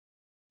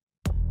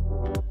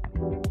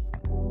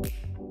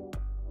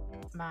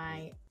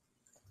my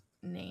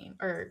name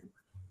or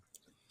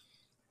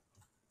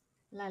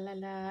la la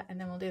la, and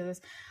then we'll do this.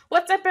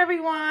 What's up,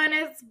 everyone?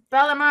 It's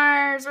Bella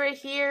Mars right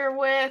here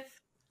with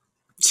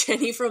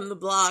Jenny from the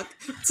block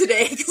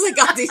today because I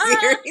got these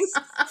earrings.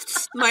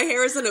 My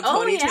hair is in a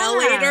ponytail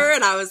later,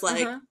 and I was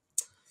like,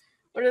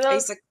 what are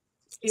those? I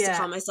used to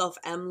call myself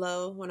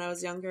MLO when I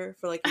was younger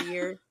for like a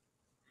year.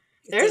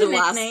 There's a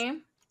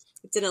nickname.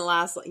 It didn't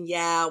last.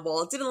 Yeah,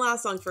 well, it didn't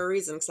last long for a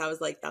reason because I was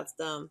like, that's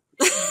dumb.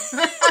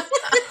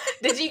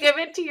 Did you give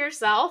it to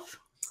yourself?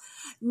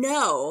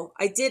 No,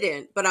 I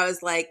didn't. But I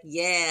was like,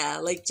 yeah,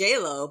 like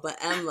J-Lo, but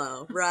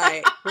MLO.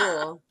 Right,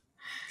 cool.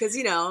 Because,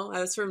 I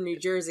was from New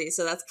Jersey,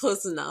 so that's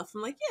close enough.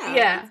 I'm like,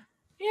 yeah.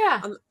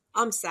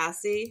 I'm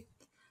sassy.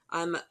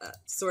 I'm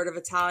sort of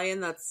Italian.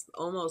 That's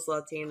almost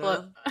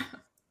Latino.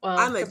 Well,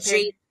 I'm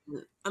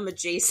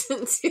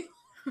adjacent to...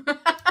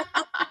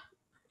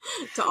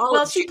 to all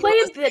well, she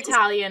played the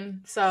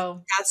Italian,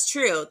 so... That's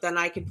true. Then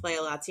I could play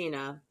a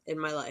Latina in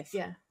my life.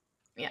 Yeah.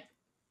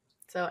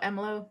 So,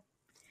 MLO.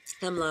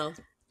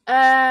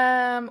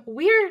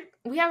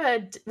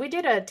 We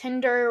did a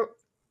Tinder...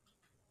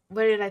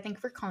 What did I think?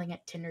 We're calling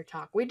it Tinder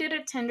Talk. We did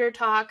a Tinder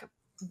Talk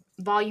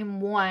Volume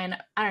 1,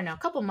 I don't know, a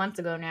couple months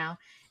ago now.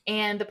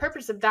 And the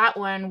purpose of that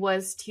one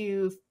was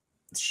to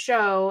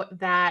show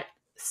that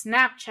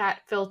Snapchat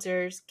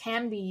filters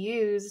can be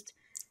used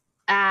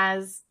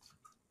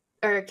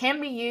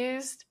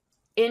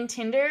in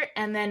Tinder,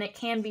 and then it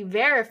can be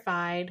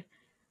verified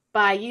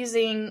by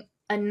using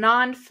a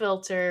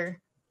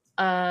non-filter,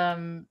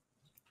 and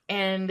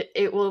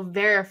it will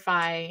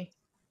verify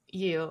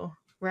you,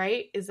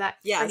 right? Is that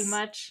pretty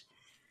much?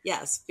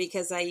 Yes,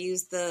 because I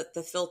used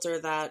the filter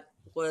that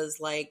was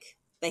like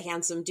the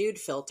handsome dude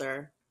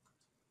filter,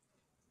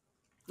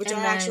 which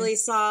I actually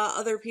saw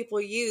other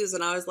people use,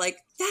 and I was like,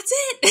 that's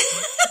it!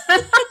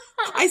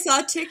 I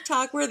saw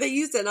TikTok where they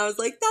used it, and I was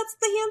like, that's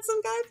the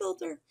handsome guy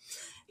filter.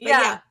 But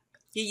yeah,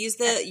 you use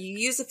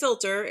the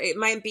filter. It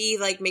might be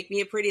like make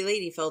me a pretty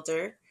lady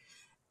filter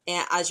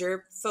as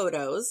your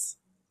photos,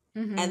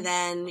 and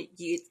then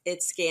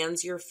it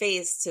scans your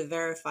face to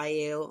verify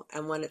you.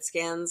 And when it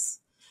scanned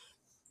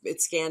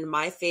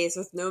my face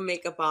with no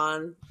makeup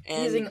on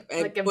and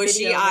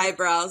bushy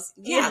eyebrows.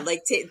 Yeah,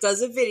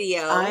 does a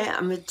video. I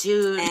am a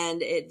dude,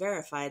 and it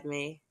verified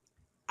me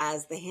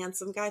as the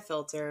handsome guy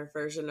filter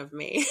version of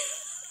me.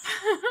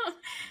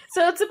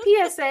 So it's a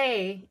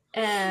PSA.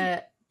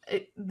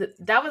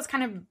 That was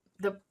kind of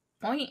the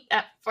point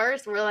at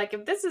first. We're like,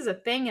 if this is a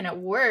thing and it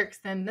works,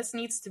 then this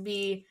needs to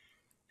be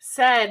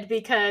said,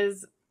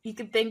 because you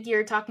could think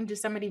you're talking to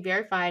somebody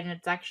verified and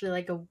it's actually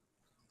like a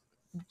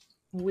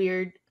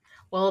weird...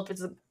 Well, if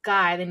it's a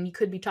guy, then you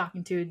could be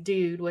talking to a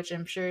dude, which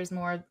I'm sure is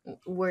more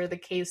where the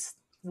case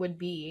would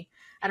be.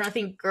 I don't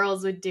think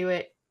girls would do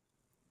it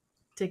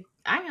to...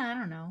 I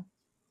don't know.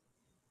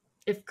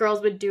 If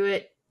girls would do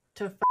it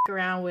to fuck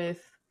around with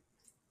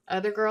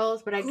other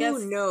girls, but I guess...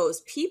 Who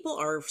knows? People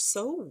are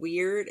so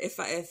weird. If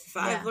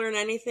I've learned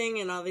anything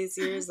in all these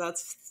years,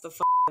 that's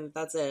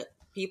it.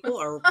 People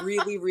are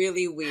really,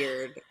 really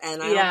weird.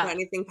 And I don't put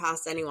anything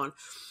past anyone.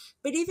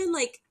 But even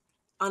like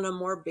on a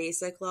more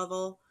basic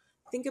level...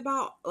 Think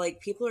about, like,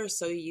 people are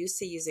so used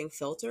to using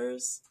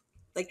filters.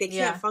 Like, they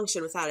can't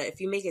function without it. If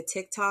you make a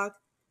TikTok,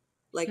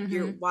 like, I think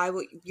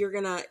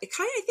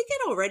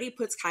it already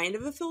puts kind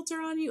of a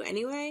filter on you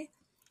anyway.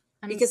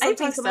 Because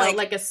sometimes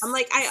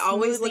I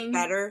always look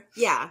better.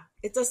 Yeah,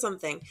 it does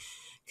something.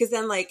 Because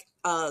then, like,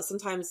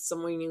 sometimes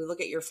when you look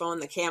at your phone,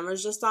 the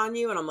camera's just on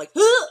you, and I'm like,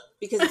 huh!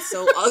 Because it's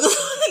so ugly.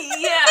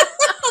 Yeah.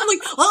 I'm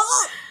like,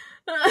 oh!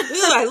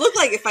 If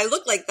I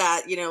look like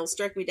that,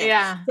 strike me down.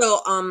 Yeah.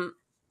 So,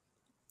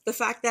 the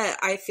fact that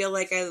I feel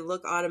like I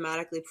look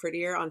automatically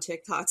prettier on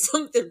TikTok,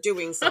 they're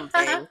doing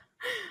something.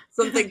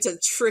 Something to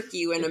trick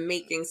you into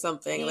making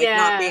something. Like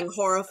not being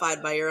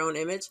horrified by your own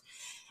image.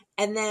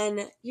 And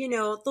then,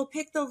 they'll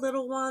pick the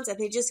little ones and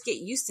they just get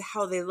used to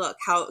how they look.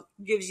 How it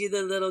gives you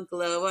the little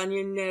glow on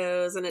your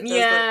nose and it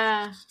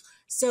does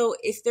So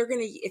if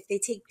they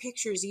take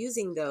pictures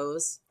using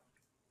those,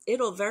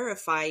 it'll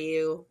verify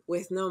you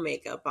with no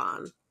makeup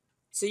on.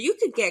 So you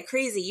could get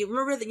crazy. You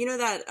remember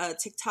that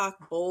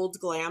TikTok bold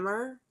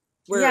glamour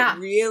where it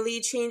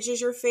really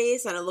changes your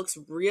face and it looks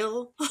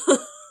real?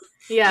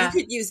 Yeah. You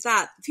could use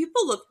that.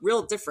 People look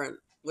real different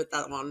with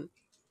that one.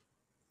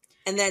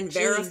 And then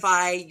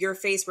verify your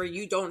face where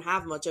you don't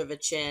have much of a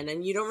chin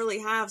and you don't really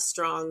have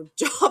strong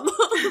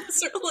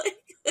jawbones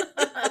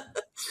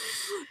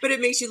but it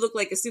makes you look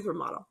like a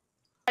supermodel.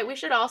 We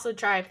should also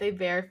try if they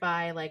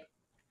verify, like,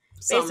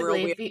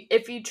 basically,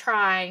 if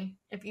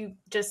you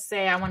just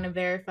say, I want to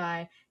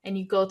verify, and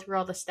you go through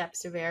all the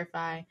steps to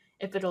verify,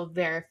 if it'll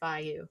verify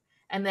you.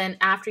 And then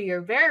after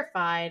you're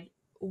verified,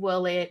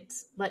 will it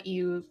let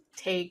you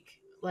take,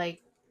 like,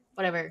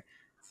 whatever,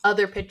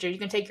 other pictures? You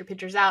can take your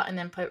pictures out and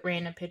then put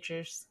random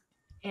pictures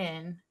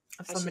in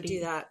of somebody. I should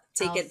do that.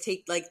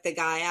 Take like the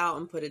guy out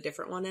and put a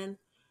different one in.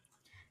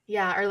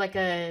 Yeah, or like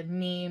a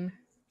meme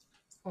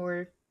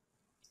or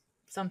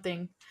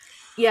something.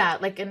 Yeah,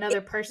 like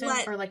another person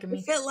or like a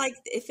me.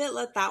 If it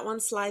let that one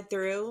slide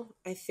through,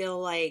 I feel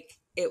like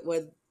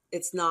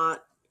it's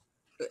not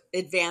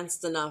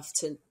advanced enough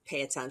to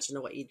pay attention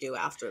to what you do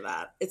after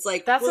that. It's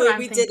like, that's well, what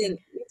I'm thinking.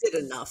 We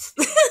did enough.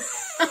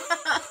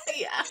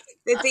 Yeah.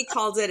 They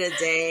called it a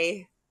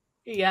day.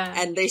 Yeah.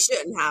 And they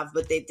shouldn't have,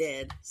 but they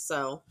did.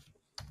 So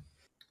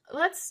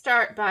let's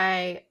start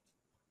by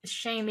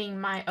shaming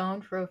my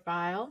own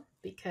profile,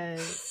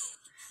 because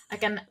I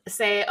can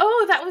say,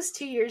 oh, that was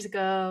 2 years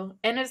ago.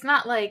 And it's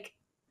not like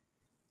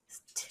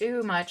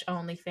too much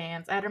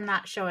OnlyFans. I'm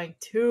not showing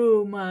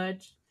too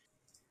much.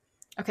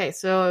 Okay,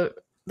 so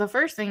the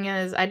first thing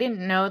is I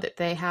didn't know that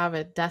they have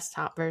a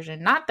desktop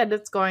version. Not that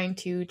it's going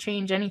to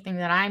change anything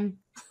that I'm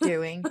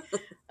doing.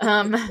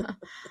 Your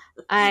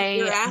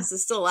ass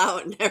is still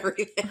out and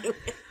everything.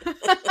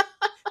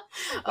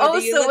 Whether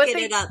you look at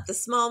it at the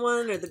small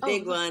one or the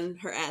big one,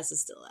 her ass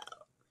is still out.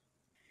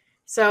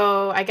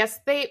 So I guess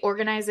they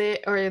organize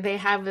it, or they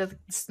have a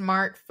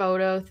smart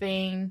photo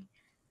thing.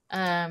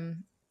 Smart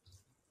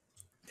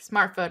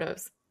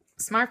photos.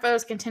 Smart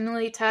photos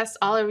continually test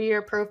all of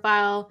your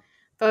profile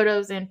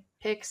photos and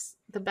picks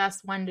the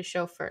best one to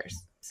show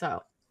first.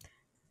 So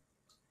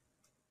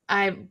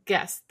I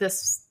guess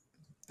this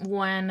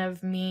one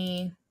of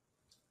me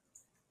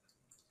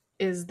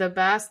is the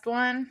best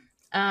one.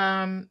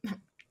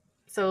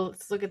 So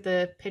let's look at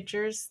the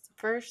pictures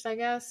first, I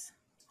guess.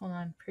 Hold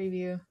on,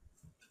 preview.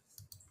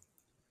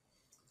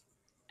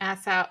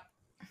 Ass out.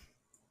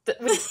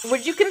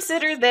 Would you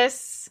consider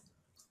this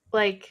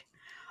like,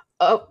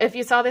 oh, if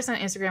you saw this on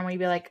Instagram, would you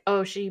be like,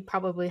 oh, she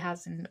probably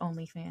has an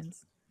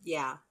OnlyFans?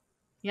 Yeah.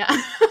 Yeah.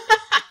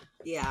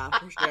 Yeah,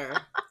 for sure.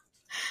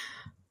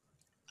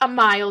 A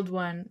mild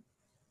one.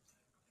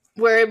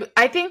 Where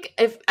I think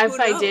if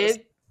I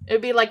did, it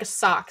would be like a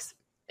socks.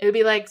 It would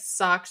be like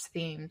socks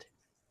themed.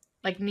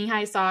 Like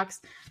knee-high socks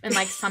and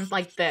like something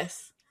like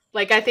this.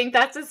 Like I think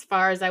that's as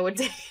far as I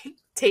would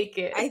take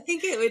it. I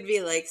think it would be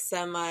like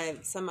semi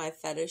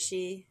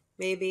fetishy,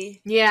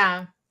 maybe.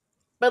 Yeah.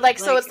 But like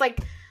so it's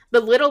like the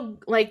little,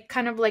 like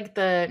kind of like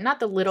the, not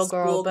the little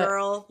girl,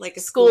 but like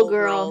a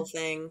schoolgirl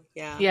thing.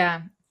 Yeah.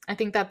 Yeah. I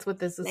think that's what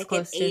this is like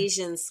close an to.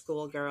 Asian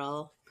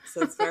schoolgirl.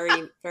 So it's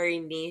very, very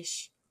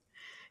niche.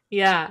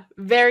 Yeah.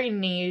 Very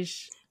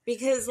niche.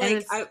 Because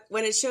like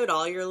when it showed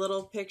all your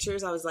little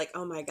pictures, I was like,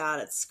 oh my God,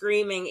 it's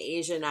screaming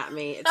Asian at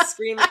me. It's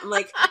screaming. I'm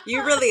like,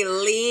 you really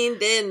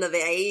leaned into the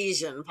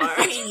Asian part.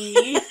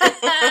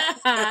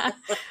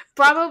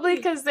 Probably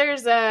because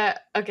there's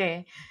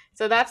okay,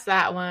 so that's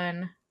that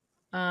one.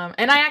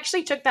 And I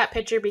actually took that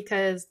picture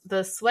because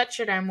the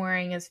sweatshirt I'm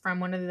wearing is from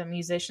one of the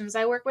musicians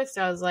I work with.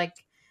 So I was like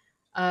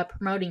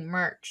promoting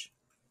merch.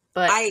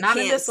 But I not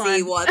can't in this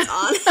see one. What's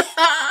on.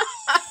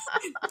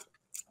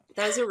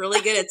 That was a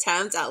really good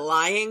attempt at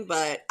lying,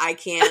 but I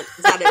can't.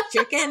 Is that a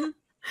chicken?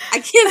 I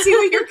can't see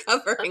what you're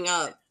covering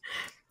up.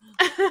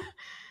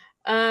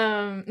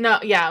 No,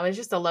 yeah, it was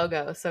just a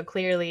logo. So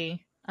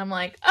clearly I'm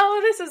like, oh,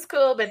 this is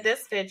cool, but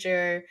this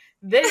picture,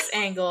 this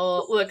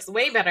angle looks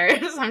way better.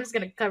 So I'm just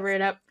going to cover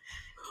it up.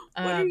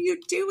 What are you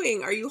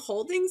doing? Are you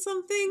holding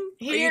something?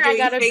 Here, are you doing I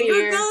got a finger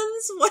beer.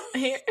 guns? What?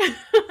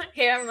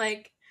 Here I'm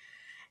like,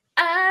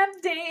 I'm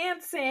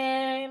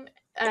dancing,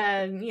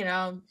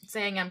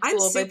 saying I'm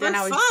cool, but then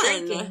I was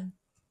drinking.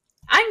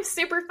 I'm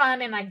super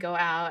fun, and I go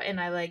out and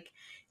I like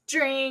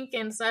drink,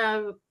 and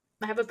so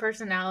I have a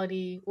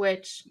personality,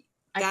 which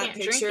I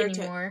can't drink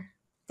anymore.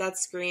 That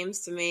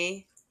screams to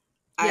me.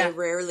 Yeah. I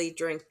rarely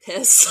drink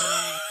piss.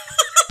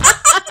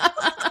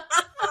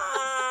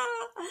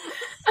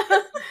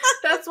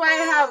 That's why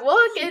I have. Well,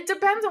 it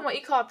depends on what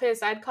you call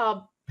piss. I'd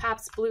call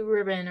Pabst Blue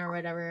Ribbon or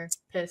whatever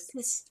piss.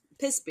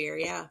 Piss beer,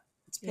 yeah.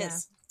 It's piss. Yeah.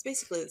 It's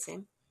basically the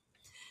same.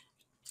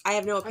 I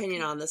have no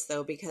opinion on this,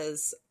 though,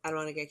 because I don't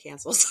want to get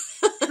canceled.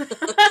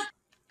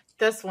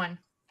 This one.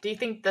 Do you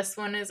think this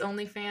one is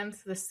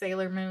OnlyFans? The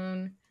Sailor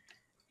Moon?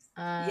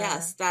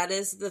 Yes, that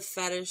is the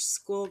fetish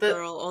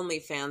schoolgirl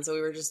OnlyFans that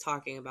we were just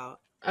talking about.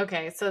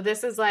 Okay, so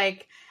this is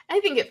like, I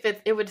think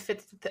it would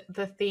fit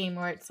the theme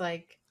where it's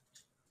like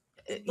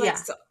yeah.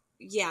 So,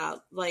 yeah,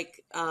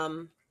 like,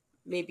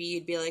 maybe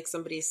you'd be like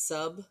somebody's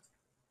sub.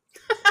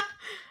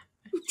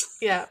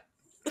 Yeah.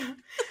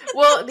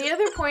 Well, the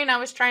other point I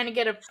was trying to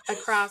get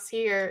across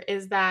here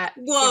is that...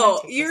 Whoa,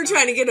 you were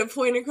trying to get a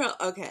point across?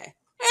 Okay.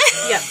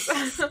 Yes.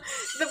 The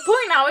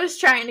point I was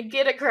trying to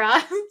get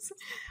across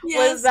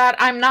was that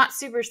I'm not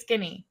super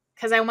skinny.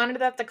 Because I wanted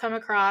that to come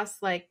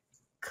across, like,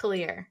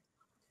 clear.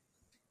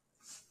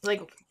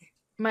 Like,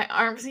 my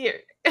arms here.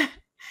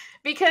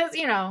 Because,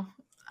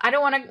 I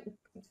don't want to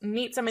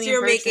meet somebody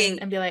in person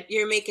and be like...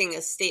 You're making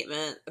a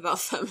statement about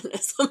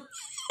feminism.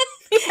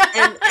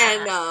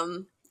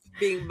 and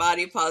being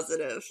body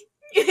positive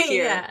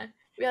here. Yeah.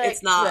 Like,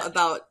 it's not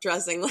about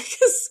dressing like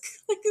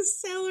a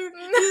Sailor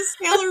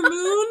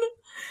Moon.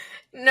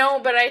 No,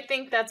 but I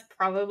think that's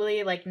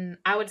probably like,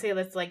 I would say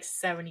that's like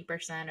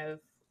 70% of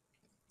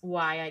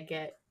why I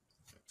get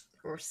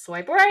or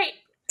swipe right.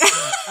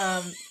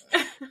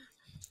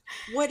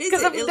 What is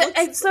it? It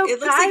looks like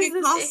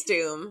a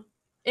costume.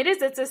 It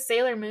is. It's a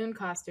Sailor Moon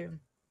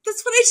costume.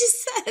 That's what I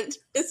just said.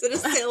 Is it a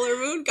Sailor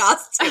Moon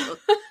costume?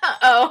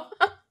 Oh.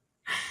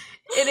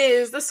 It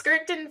is. The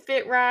skirt didn't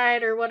fit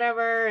right or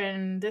whatever,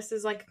 and this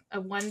is like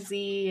a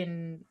onesie,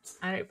 and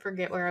I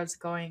forget where I was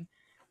going.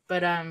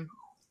 But I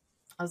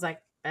was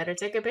like, better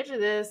take a picture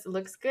of this. It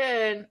looks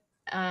good.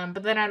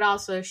 But then it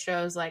also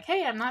shows like,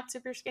 hey, I'm not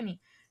super skinny.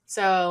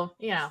 So,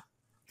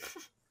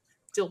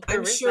 dual purpose,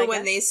 I'm sure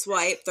when they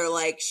swipe, they're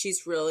like,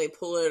 she's really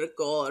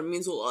political. It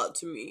means a lot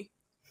to me.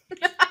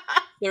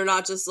 They're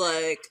not just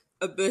like,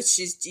 I bet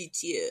she's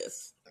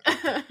DTF.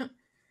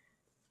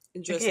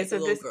 And dressed like a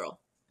little girl.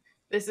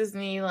 This is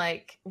me,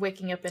 like,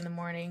 waking up in the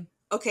morning.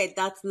 Okay,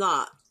 that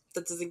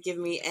doesn't give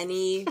me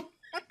any...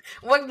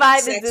 What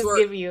vibe does this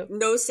give you?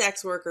 No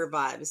sex worker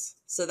vibes.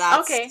 So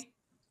that's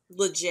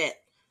legit.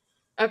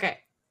 Okay,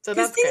 so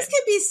that's things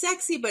can be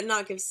sexy but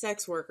not give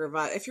sex worker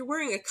vibe. If you're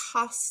wearing a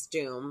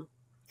costume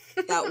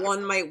that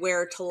one might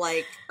wear to,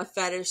 like, a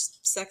fetish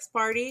sex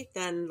party,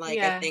 then, like,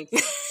 I think...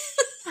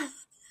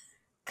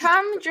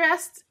 Come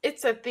dressed,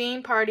 it's a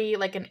theme party,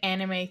 like an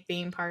anime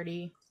theme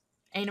party.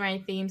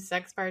 Anime themed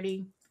sex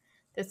party.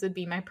 This would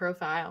be my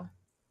profile.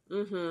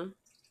 Mm-hmm.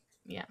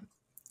 Yeah.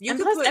 And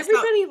plus,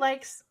 everybody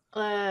likes,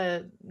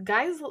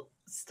 guys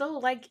still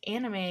like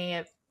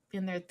anime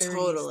in their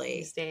 30s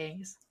these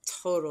days.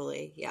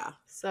 Totally, yeah.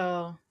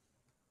 So,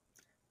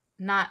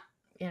 not,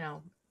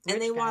 and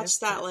they watch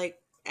that,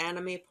 like,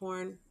 anime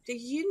porn.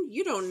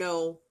 You don't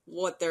know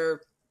what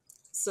their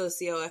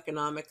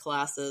socioeconomic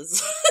class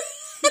is.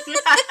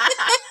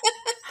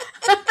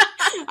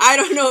 I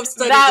don't know if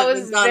studies have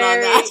been done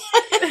on that.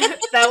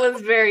 That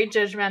was very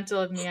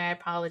judgmental of me. I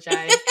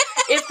apologize.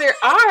 If there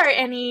are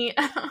any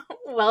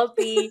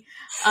wealthy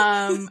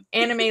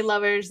anime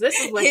lovers, this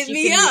is what this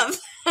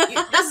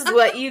is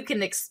what you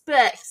can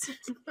expect.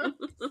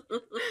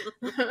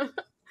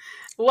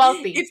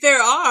 Wealthy. If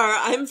there are,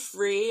 I'm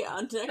free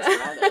on next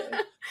Friday.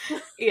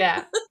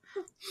 Yeah.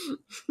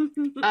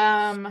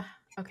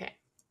 Okay.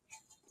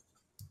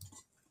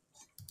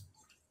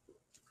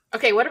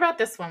 Okay, what about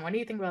this one? What do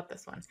you think about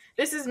this one?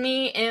 This is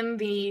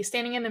me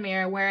standing in the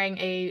mirror wearing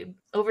a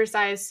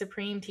oversized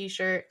Supreme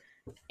t-shirt,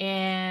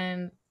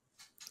 and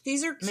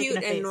these are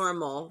cute and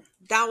normal.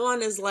 That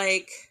one is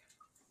like,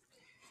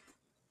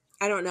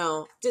 I don't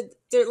know.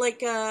 They're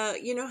like,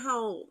 you know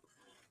how,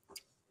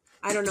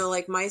 I don't know,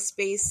 like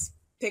MySpace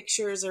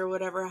pictures or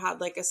whatever had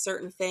like a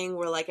certain thing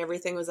where like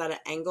everything was at an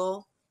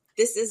angle.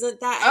 This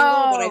isn't that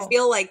angle, but I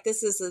feel like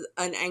this is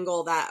an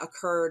angle that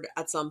occurred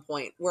at some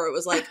point where it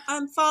was like,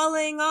 I'm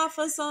falling off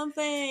of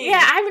something.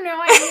 Yeah, I have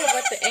no idea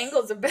what the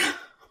angle's about.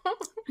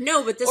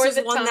 No, but this was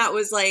one that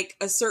was like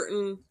a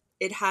certain,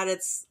 it had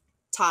its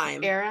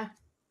time. Era?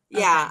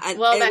 Yeah. Okay.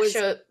 Well,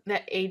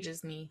 that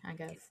ages me, I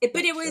guess.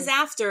 But it was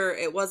after,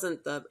 it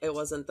wasn't the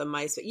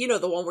MySpace. You know,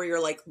 the one where you're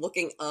like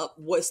looking up,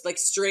 was like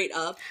straight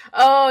up.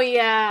 Oh,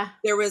 yeah.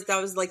 That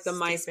was like the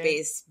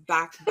MySpace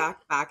back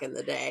in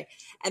the day.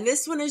 And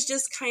this one is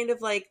just kind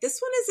of like,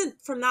 this one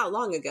isn't from that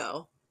long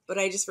ago, but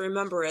I just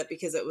remember it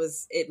because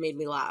it made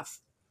me laugh.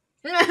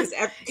 Because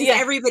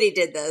everybody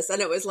did this. And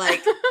it was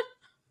like,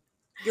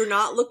 you're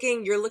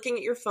looking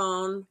at your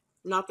phone,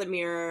 not the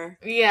mirror.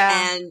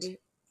 Yeah. And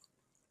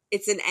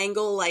it's an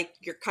angle like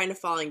you're kind of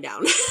falling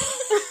down.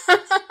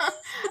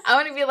 I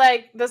want to be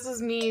like, this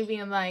is me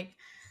being like,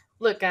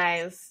 look,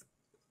 guys,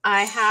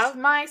 I have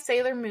my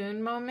Sailor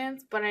Moon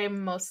moments, but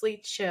I'm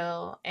mostly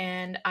chill,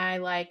 and I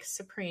like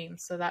Supreme,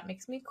 so that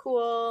makes me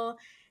cool.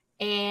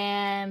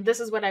 And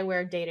this is what I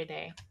wear day to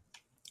day.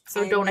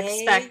 So don't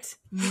expect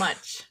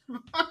much.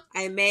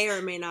 I may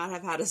or may not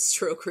have had a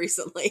stroke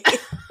recently.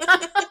 It's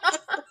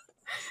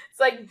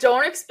like,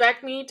 don't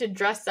expect me to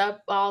dress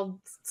up all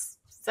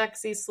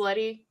sexy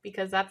slutty,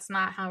 because that's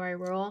not how I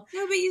roll.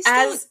 No, but you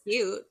still look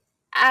cute.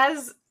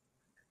 As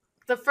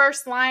the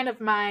first line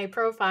of my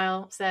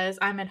profile says,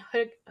 I'm a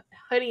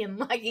hoodie and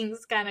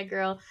leggings kind of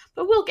girl,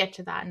 but we'll get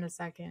to that in a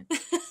second.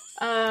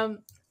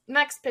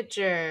 Next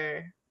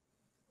picture.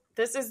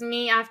 This is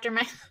me after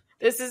my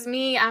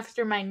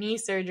knee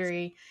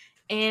surgery,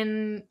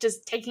 and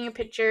just taking a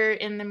picture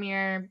in the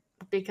mirror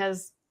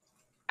because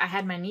I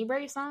had my knee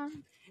brace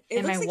on.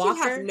 It looks like you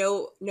have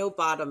no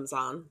bottoms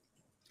on.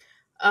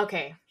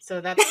 Okay,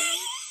 so that's...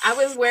 I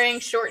was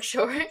wearing short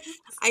shorts.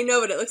 I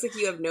know, but it looks like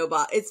you have no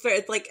It's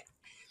like,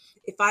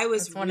 if I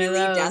was really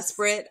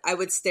desperate, I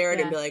would stare at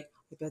it and be like,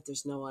 I bet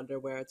there's no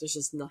underwear. There's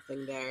just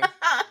nothing there.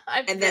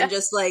 Then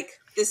just like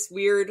this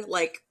weird,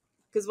 like,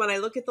 because when I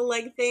look at the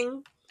leg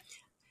thing,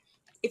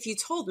 if you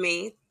told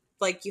me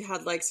like you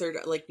had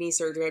knee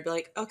surgery, I'd be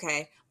like,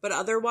 okay. But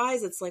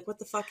otherwise, it's like, what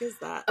the fuck is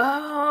that?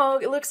 Oh,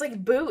 it looks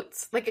like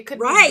boots. Like it could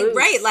be boots.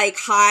 Right. Like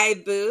high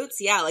boots.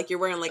 Yeah, like you're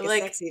wearing like a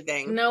sexy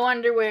thing. No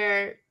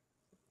underwear.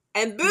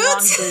 And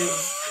boots.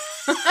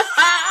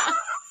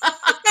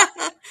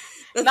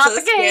 That's not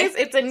the case.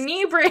 It's a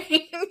knee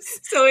brace.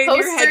 So in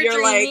your head,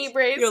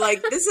 you're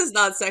like, this is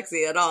not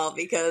sexy at all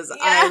because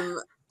I'm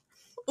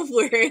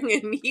wearing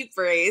a knee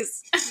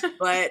brace.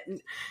 But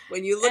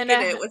when you look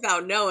at it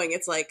without knowing,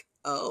 it's like,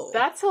 oh,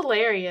 that's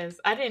hilarious.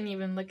 I didn't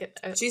even look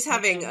at. She's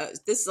having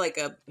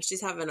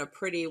she's having a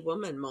pretty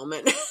woman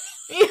moment.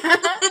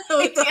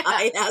 With the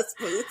high-ass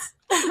boots.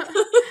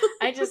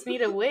 I just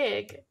need a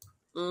wig.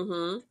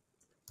 Mm-hmm.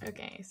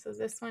 Okay, so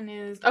this one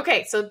is...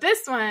 Okay, so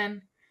this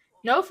one,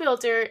 no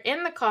filter,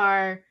 in the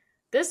car.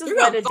 This is you're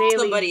what gonna a fuck daily...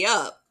 somebody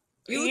up.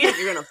 You look like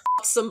you're gonna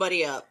fuck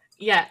somebody up.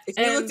 Yeah. If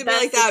you looked at me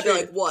like that, I'd be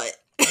like, what?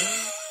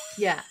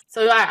 Yeah.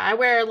 So I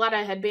wear a lot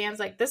of headbands.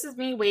 Like, this is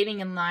me waiting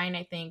in line,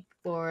 I think,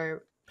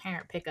 for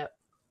parent pickup.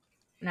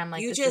 And I'm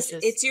like,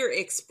 it's your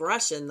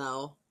expression,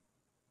 though.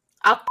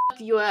 I'll fuck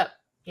you up.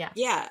 Yeah.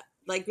 Yeah.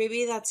 Like,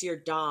 maybe that's your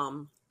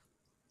Dom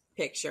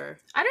picture.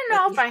 I don't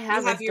know if I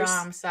have a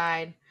Dom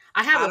side.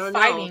 I have a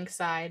fighting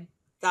side.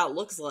 That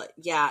looks like,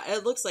 yeah,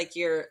 it looks like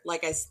you're,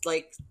 like,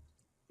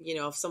 you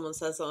know, if someone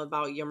says something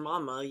about your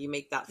mama, you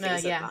make that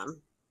face at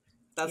them.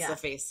 That's the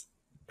face.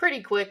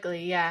 Pretty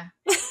quickly, yeah.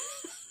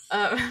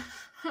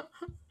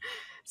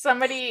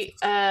 Somebody,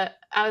 I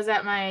was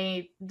at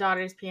my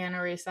daughter's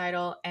piano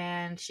recital,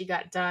 and she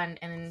got done,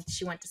 and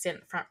she went to sit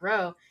in the front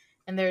row,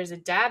 and there's a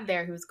dad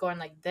there who was going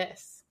like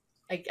this,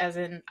 like as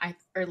in,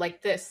 or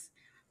like this,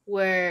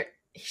 where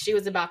she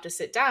was about to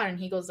sit down, and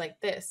he goes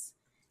like this.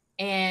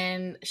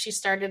 And she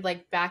started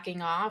like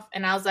backing off.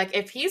 And I was like,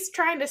 if he's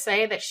trying to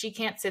say that she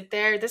can't sit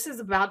there, this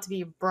is about to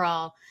be a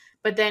brawl.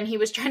 But then he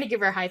was trying to give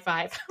her a high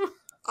five.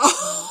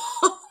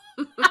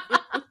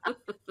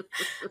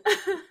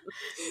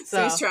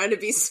 So he's trying to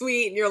be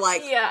sweet, and you're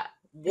like, yeah.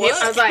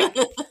 What? I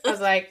was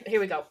like,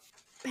 here we go.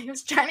 He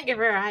was trying to give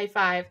her a high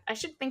five. I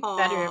should think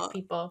better of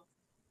people.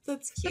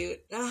 That's cute.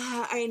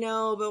 I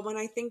know, but when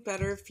I think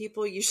better of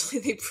people,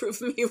 usually they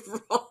prove me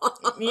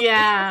wrong.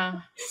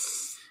 Yeah.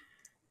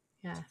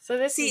 Yeah. So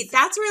that's me.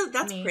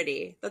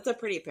 Pretty. That's a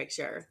pretty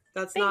picture.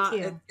 That's Thank not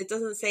you. It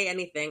doesn't say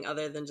anything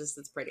other than just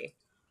it's pretty.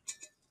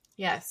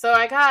 Yeah. So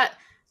I got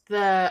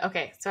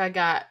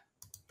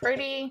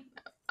pretty,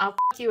 I'll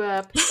fuck you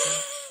up.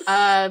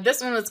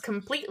 This one was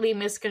completely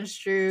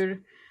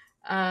misconstrued.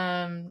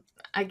 I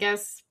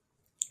guess.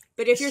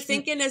 But if you're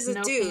thinking as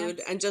a dude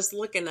pants. and just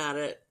looking at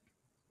it.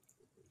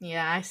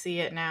 Yeah, I see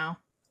it now.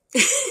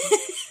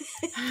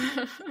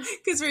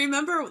 Because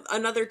remember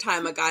another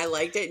time a guy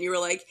liked it and you were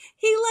like,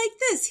 he liked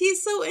this,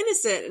 he's so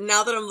innocent. And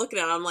now that I'm looking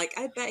at it, I'm like,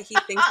 I bet he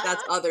thinks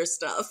that's other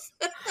stuff.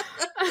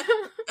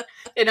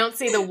 They don't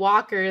see the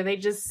walker, they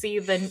just see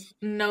the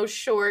no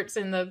shorts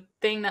and the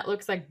thing that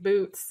looks like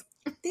boots.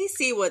 They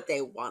see what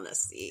they want to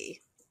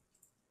see.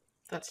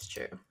 That's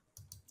true.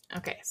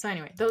 Okay, so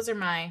anyway, those are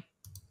my...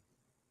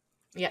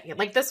 Yeah,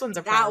 like this one's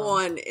a problem.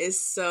 That one is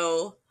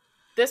so...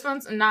 This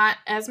one's not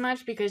as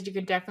much because you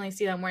could definitely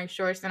see them wearing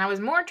shorts. And I was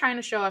more trying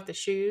to show off the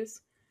shoes.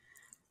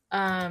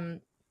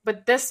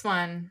 But this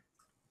one,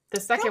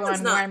 the second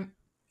one,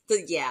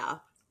 yeah.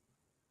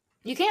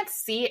 You can't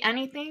see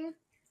anything,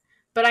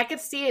 but I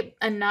could see it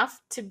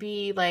enough to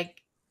be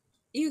like...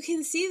 You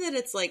can see that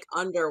it's like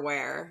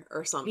underwear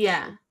or something.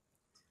 Yeah.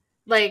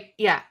 Like,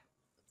 yeah.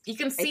 You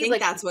can see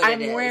like that's what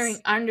I'm wearing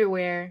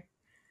underwear,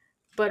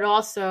 but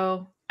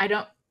also I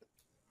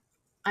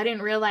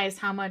didn't realize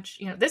how much,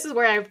 this is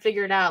where I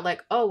figured out,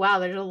 like, oh, wow,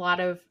 there's a lot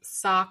of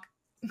sock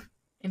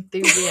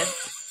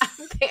enthusiasts out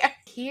there.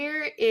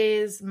 Here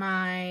is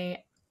my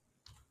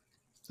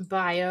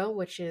bio,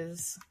 which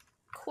is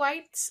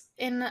quite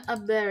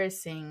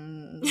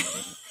embarrassing.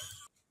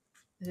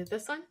 Is it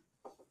this one?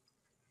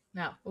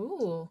 No.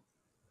 Ooh.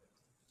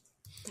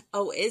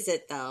 Oh, is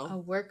it, though? Oh,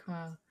 work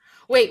mode.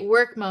 Wait,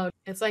 work mode.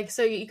 It's like,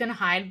 so you can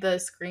hide the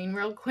screen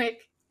real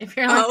quick. If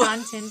you're like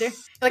on Tinder,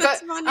 like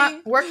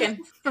working.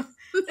 This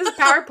is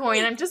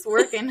PowerPoint. I'm just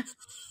working.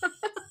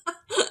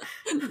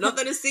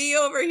 Nothing to see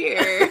over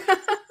here.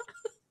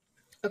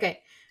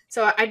 Okay,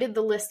 so I did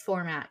the list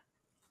format.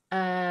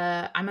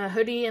 I'm a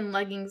hoodie and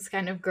leggings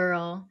kind of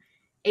girl,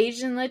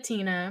 Asian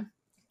Latina,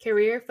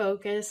 career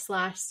focus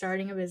 /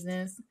 starting a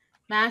business,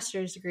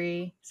 master's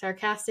degree,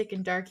 sarcastic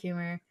and dark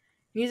humor,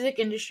 music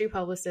industry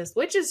publicist,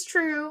 which is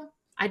true.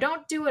 I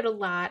don't do it a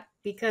lot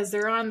because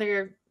they're on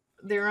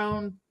their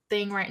own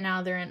thing right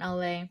now. They're in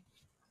LA.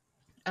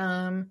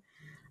 I'm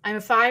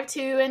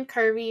 5'2" and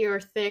curvy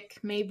or thick,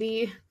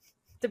 maybe,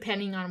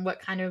 depending on what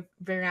kind of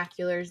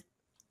vernaculars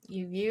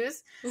you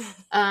use.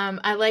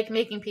 I like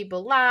making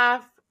people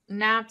laugh.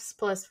 Naps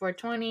plus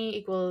 420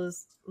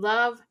 equals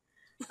love.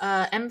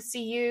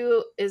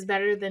 MCU is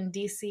better than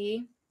DC.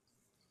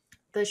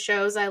 The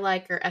shows I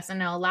like are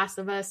SNL, Last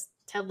of Us,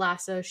 Ted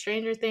Lasso,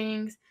 Stranger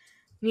Things.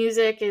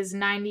 Music is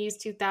 90s,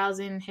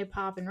 2000, hip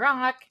hop and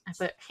rock. I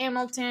put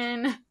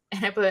Hamilton.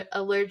 And I put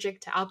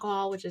allergic to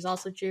alcohol, which is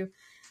also true.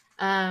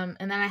 And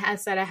then I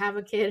said I have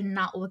a kid and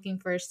not looking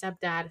for a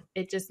stepdad.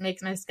 It just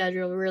makes my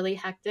schedule really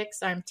hectic,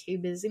 so I'm too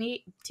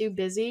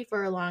busy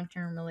for a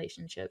long-term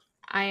relationship.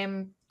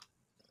 I'm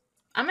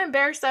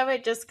embarrassed of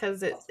it just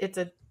because it's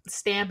a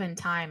stamp in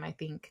time, I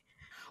think.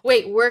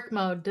 Wait, work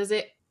mode, does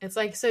it? It's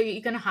like, so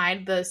you can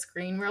hide the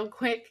screen real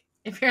quick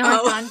if you're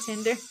like on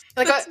Tinder.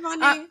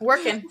 Like,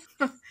 working.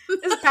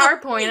 This is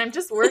PowerPoint. I'm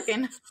just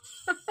working.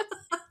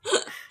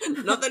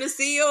 Nothing to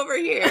see over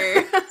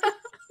here.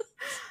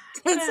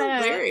 That's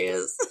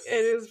hilarious. It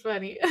is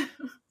funny.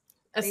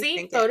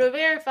 See, photo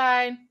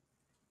verified.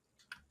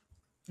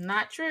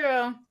 Not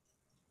true.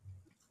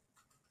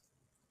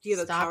 Do you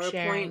have a Stop PowerPoint?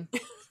 sharing.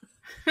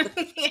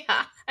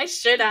 Yeah, I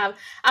should have.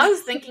 I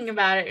was thinking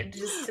about it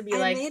just to be I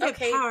like, made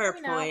okay, a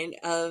PowerPoint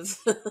of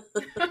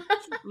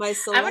my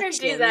I'm going to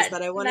do selections that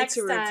that I wanted next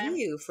to time.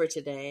 review for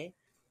today.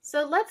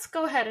 So let's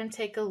go ahead and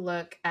take a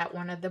look at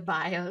one of the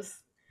bios.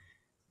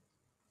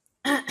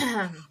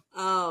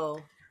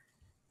 Oh.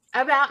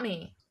 About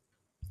me.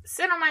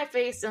 Sit on my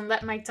face and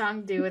let my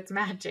tongue do its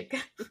magic.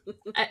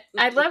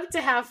 I'd love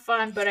to have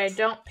fun, but I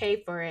don't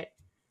pay for it.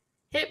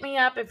 Hit me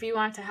up if you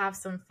want to have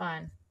some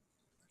fun.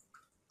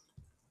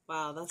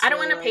 Wow, that's I don't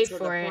really want to right pay to the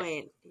for it.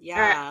 point. Or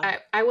Yeah.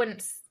 I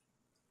wouldn't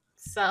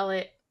sell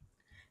it.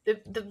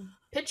 The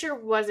picture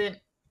wasn't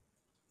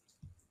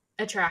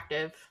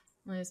attractive.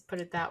 Let's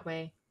put it that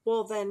way.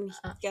 Well, then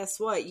guess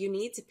what? You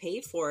need to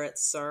pay for it,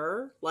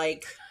 sir.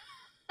 Like,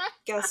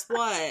 guess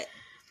what?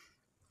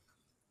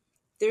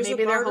 There's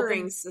Maybe a they're bartering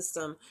hoping...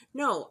 system.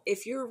 No,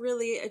 if you're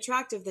really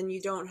attractive, then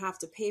you don't have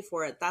to pay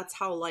for it. That's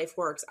how life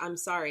works. I'm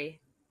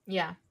sorry.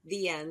 Yeah.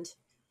 The end.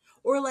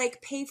 Or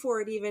like pay for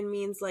it even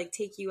means like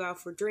take you out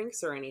for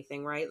drinks or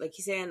anything, right? Like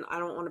he's saying, I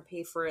don't want to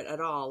pay for it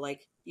at all.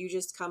 Like you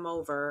just come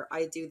over,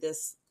 I do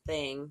this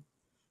thing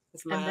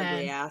with my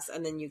ugly ass,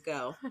 and then you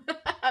go.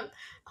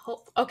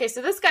 Okay,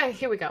 so this guy,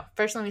 here we go.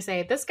 First, let me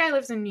say, this guy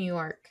lives in New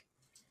York.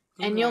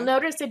 And you'll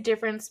notice a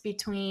difference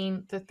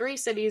between the 3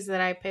 cities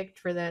that I picked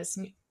for this,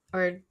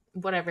 or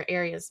whatever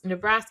areas: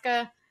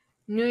 Nebraska,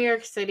 New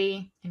York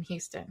City, and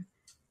Houston.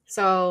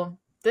 So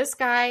this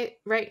guy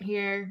right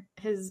here,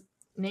 his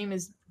name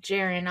is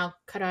Jaron. I'll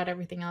cut out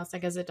everything else. I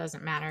guess it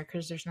doesn't matter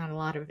because there's not a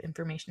lot of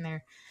information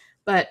there.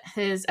 But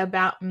his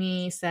about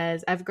me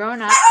says, I've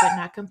grown up, but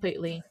not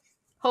completely.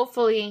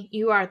 Hopefully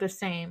you are the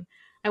same.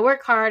 I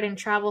work hard and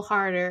travel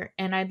harder,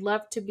 and I'd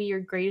love to be your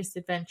greatest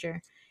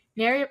adventure.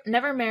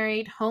 Never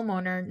married,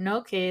 homeowner,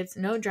 no kids,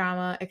 no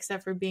drama,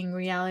 except for being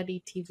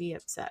reality TV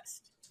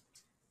obsessed.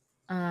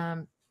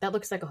 That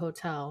looks like a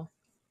hotel.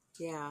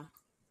 Yeah.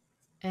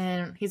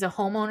 And he's a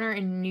homeowner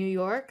in New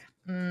York.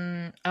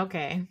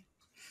 Okay.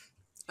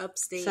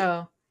 Upstate.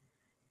 So.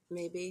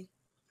 Maybe.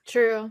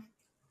 True.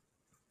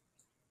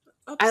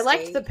 Upstate. I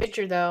liked the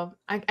picture though.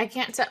 I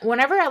can't tell.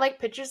 Whenever I like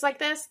pictures like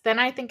this, then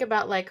I think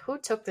about like who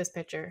took this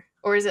picture,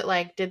 or is it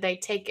like did they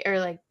take or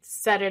like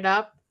set it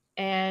up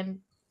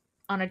and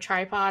on a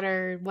tripod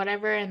or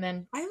whatever, and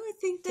then I would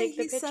think that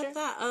he set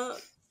that up.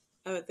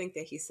 I would think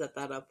that he set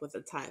that up with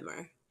a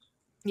timer.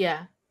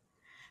 Yeah,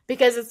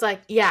 because it's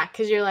like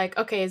because you're like,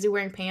 okay, is he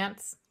wearing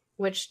pants?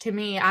 Which to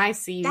me, I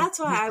see that's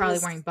why he's probably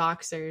wearing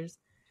boxers.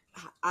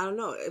 I don't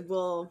know.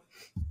 Well,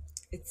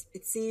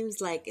 it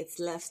seems like it's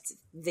left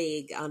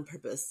vague on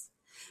purpose.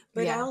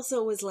 But I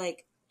also was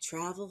like,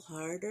 travel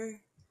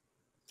harder.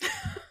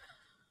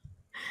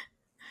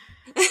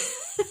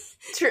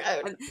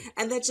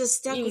 and that just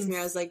stuck with me.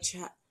 I was like,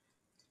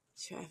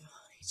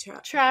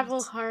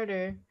 travel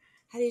harder.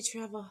 How do you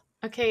travel?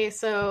 Okay,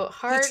 so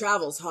hard. He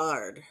travels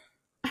hard.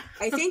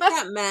 I think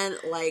that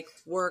meant like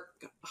work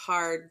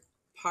hard,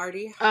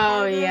 party harder.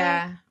 Oh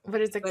yeah.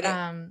 What is it?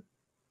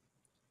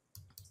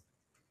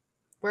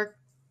 Work.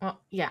 Well,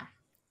 yeah.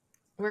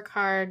 Work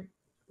hard.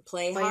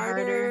 Play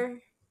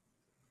harder.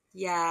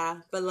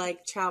 Yeah, but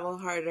like travel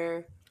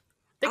harder.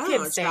 The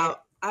kids say it.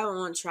 I don't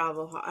want to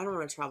travel hard. I don't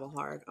want to travel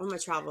hard. I want to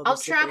travel. I'll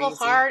travel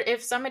hard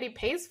if somebody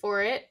pays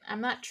for it.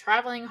 I'm not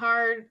traveling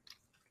hard.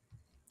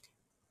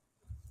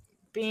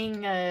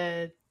 Being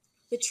a.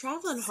 But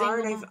traveling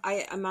hard,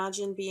 I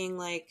imagine being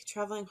like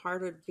traveling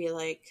hard would be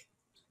like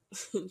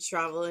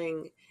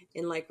traveling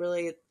in like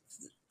really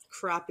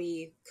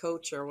crappy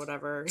coach or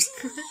whatever.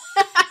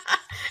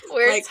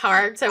 Where like, it's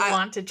hard to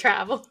want to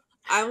travel.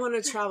 I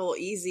want to travel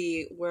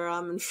easy where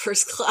I'm in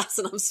first class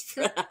and I'm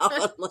spread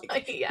out.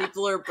 Like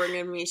people are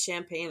bringing me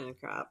champagne and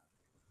crap.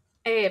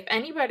 Hey, if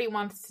anybody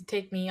wants to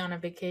take me on a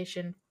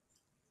vacation,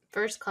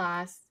 first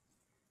class,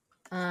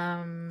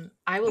 I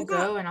will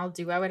go and I'll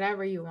do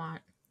whatever you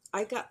want.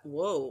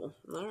 Whoa,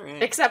 all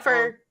right. Except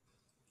for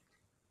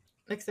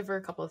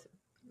a couple of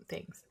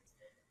things.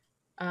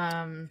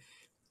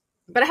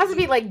 But it has to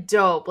be like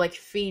dope, like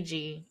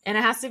Fiji, and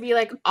it has to be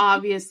like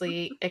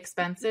obviously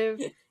expensive,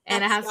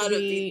 and it has to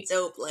be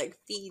dope, like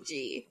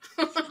Fiji.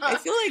 I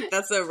feel like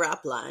that's a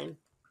rap line.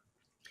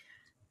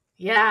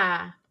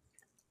 Yeah.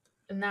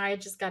 Now I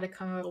just got to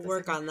come up. We'll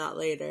work on that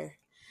later.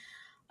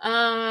 So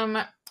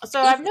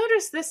I've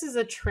noticed this is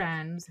a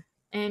trend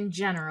in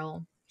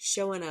general.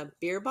 Showing a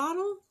beer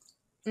bottle?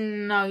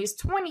 No, he's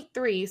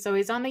 23, so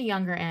he's on the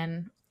younger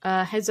end.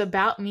 His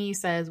about me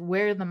says,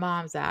 "Where the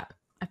mom's at."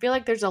 I feel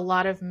like there's a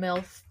lot of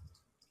MILF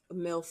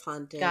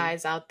hunting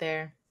guys out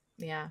there.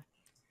 Yeah.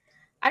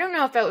 I don't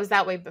know if it was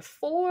that way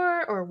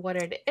before or what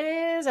it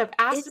is. I've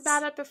asked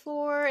about it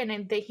before,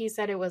 and he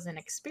said it was an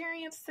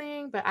experience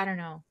thing, but I don't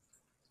know.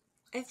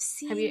 I've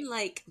seen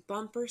like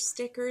bumper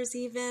stickers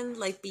even,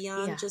 like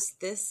beyond just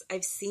this.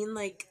 I've seen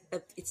like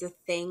it's a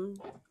thing.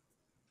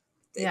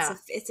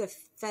 It's a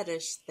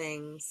fetish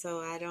thing,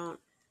 so I don't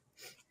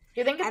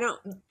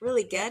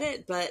really get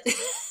it, but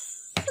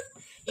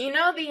you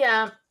know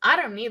I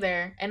don't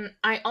either, and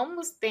I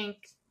almost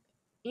think,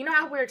 you know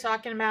how we were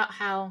talking about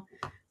how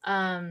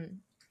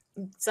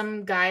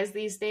some guys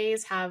these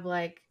days have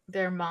like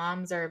their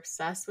moms are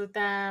obsessed with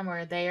them,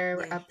 or they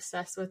are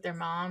obsessed with their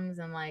moms,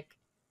 and like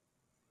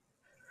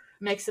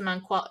makes them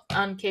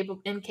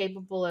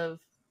incapable of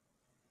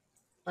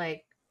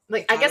like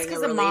I guess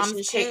because the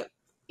moms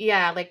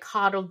like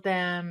coddled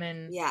them,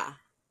 and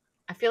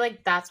I feel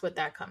like that's what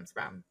that comes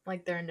from.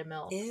 Like they're into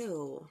milk.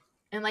 Ew.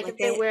 And like if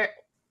they wear,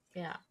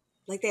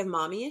 like they have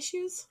mommy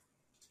issues.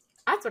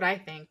 That's what I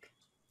think.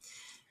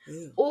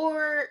 Ew.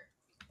 Or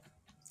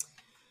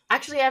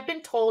actually, I've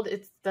been told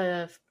it's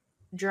the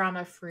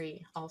drama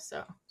free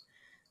also.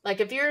 Like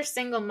if you're a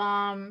single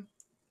mom,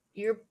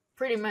 you're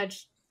pretty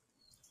much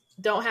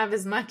don't have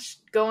as much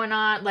going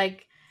on.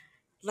 Like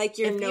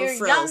you're no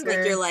frills. Younger,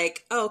 like you're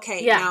like, oh,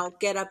 okay, now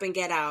get up and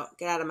get out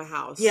of my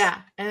house.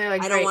 Yeah, and they're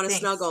like, I don't want to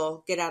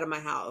snuggle. Get out of my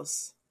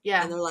house.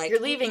 Yeah, and they're like,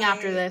 you're leaving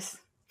after this.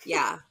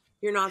 Yeah,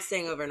 you're not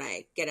staying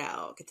overnight. Get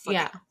out. Get the fuck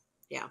out.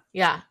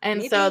 Yeah,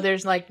 and so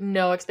there's like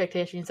no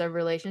expectations of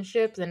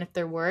relationships, and if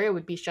there were, it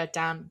would be shut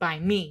down by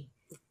me.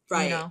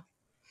 Right. You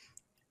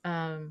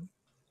know.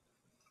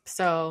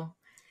 So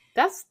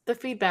that's the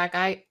feedback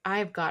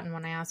I've gotten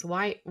when I asked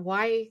why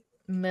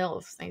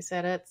MILFs. They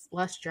said it's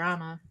less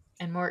drama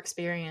and more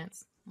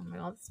experience. I'm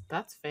like, well,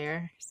 that's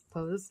fair, I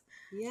suppose.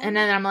 Yeah. And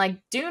then I'm like,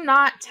 do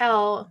not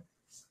tell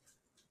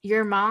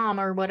your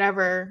mom or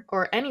whatever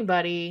or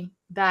anybody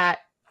that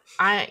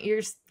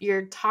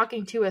you're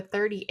talking to a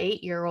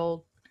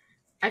 38-year-old.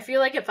 I feel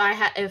like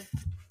if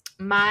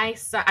my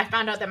son, I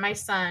found out that my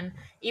son,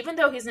 even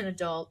though he's an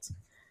adult,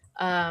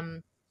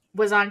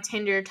 was on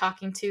Tinder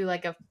talking to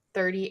like a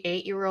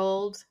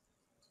 38-year-old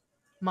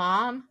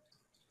mom,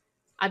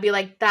 I'd be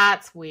like,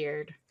 that's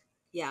weird.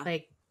 Yeah.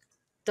 Like,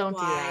 don't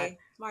do that.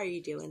 Why are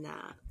you doing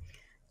that?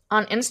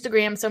 On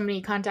Instagram,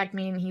 somebody contacted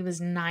me and he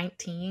was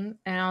 19.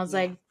 And I was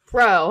like,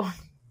 bro,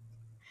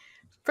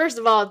 first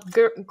of all,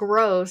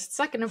 gross.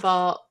 Second of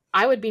all,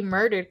 I would be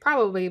murdered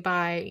probably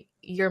by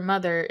your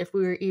mother if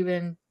we were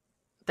even,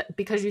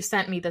 because you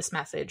sent me this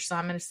message. So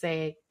I'm going to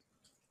say,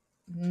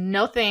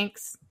 no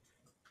thanks.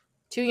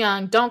 Too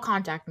young. Don't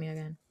contact me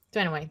again. So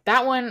anyway,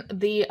 that one,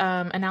 the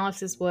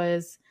analysis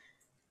was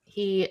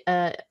he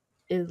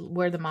is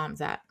where the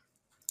mom's at.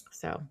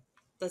 So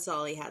that's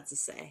all he had to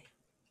say.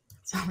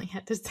 That's all he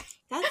had to say.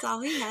 That's all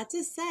he had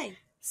to say.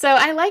 So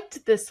I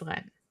liked this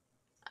one.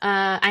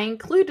 I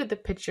included the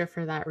picture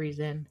for that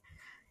reason.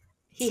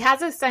 He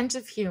has a sense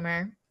of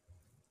humor.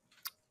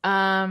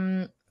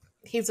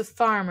 He's a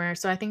farmer,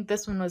 so I think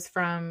this one was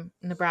from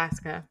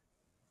Nebraska.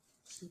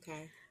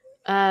 Okay.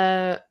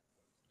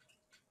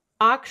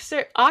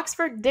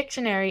 Oxford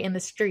Dictionary in the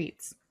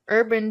streets.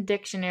 Urban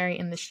Dictionary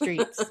in the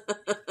streets.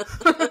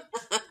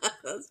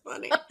 That's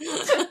funny.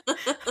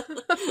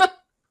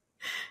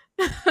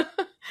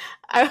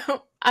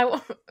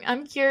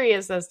 I'm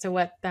curious as to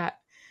what that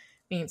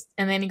means.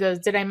 And then he goes,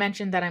 did I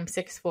mention that I'm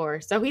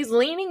 6'4"? So he's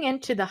leaning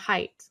into the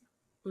height.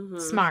 Mm-hmm.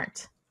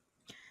 Smart.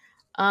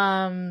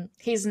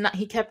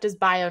 He kept his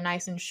bio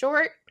nice and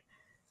short.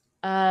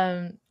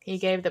 He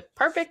gave the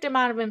perfect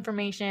amount of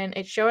information.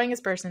 It's showing his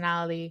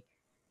personality.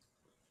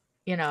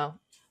 You know,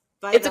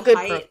 it's a good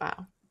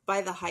profile. By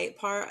the height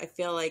part, I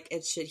feel like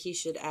he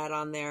should add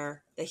on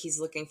there that he's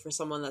looking for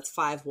someone that's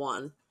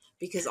 5'1",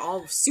 because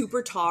all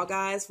super tall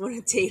guys want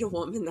to date a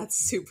woman that's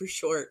super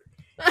short.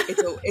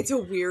 It's a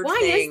weird thing.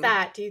 Why is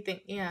that? Do you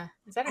think? Yeah,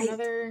 is that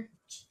another?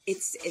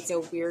 It's a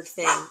weird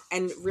thing,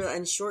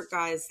 and short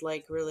guys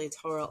like really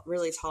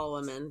tall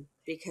women,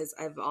 because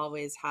I've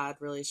always had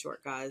really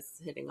short guys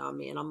hitting on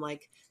me, and I'm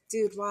like,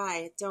 dude,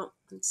 why? Don't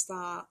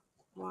stop.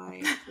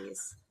 Why,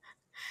 please?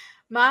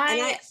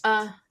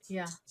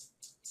 Yeah.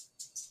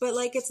 But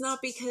like, it's not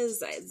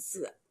because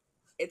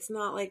it's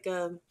not like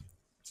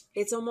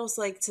it's almost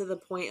like to the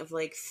point of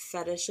like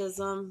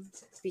fetishism,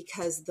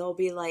 because they'll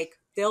be like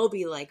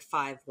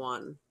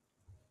 5'1",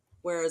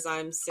 whereas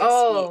I'm 6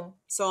 feet.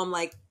 So I'm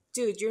like,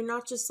 dude, you're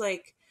not just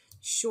like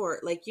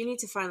short. Like, you need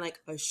to find like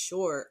a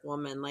short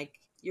woman. Like,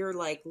 you're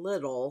like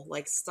little.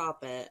 Like,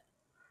 stop it.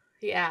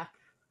 Yeah.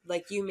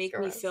 Like, you make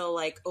me feel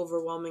like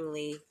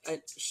overwhelmingly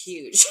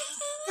huge.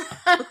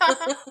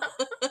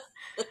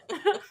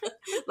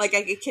 Like,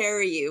 I could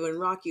carry you and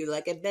rock you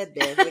like a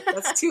baby. Like,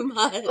 that's too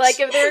much. Like,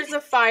 if there's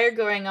a fire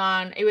going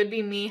on, it would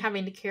be me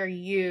having to carry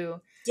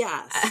you.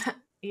 Yes.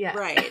 Yeah.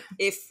 Right.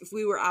 If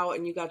we were out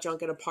and you got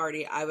drunk at a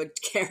party, I would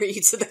carry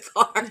you to the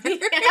car.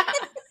 Yeah.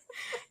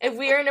 If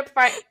we were in a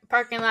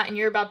parking lot and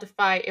you're about to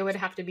fight, it would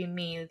have to be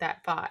me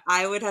that fought.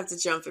 I would have to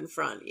jump in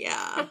front.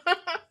 Yeah.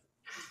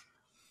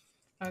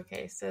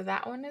 Okay, so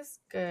that one is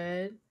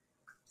good.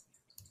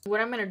 What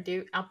I'm going to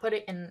do, I'll put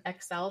it in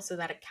Excel so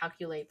that it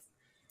calculates.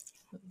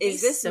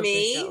 Is this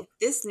me? Show.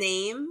 This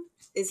name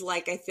is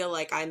like, I feel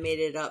like I made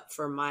it up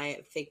for my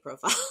fake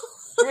profile.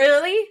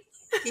 Really?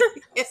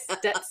 Yeah.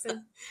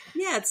 Stetson.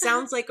 Yeah, it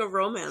sounds like a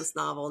romance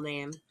novel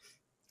name.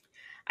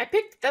 I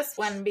picked this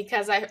one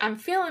because I'm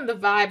feeling the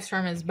vibes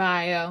from his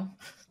bio.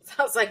 So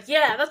I was like,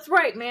 yeah, that's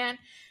right, man.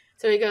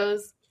 So he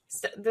goes,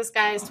 this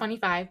guy is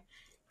 25.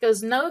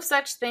 Goes, no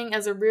such thing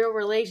as a real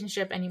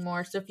relationship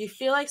anymore. So if you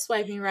feel like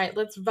swiping right,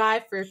 let's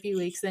vibe for a few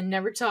weeks, then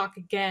never talk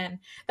again.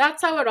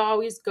 That's how it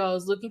always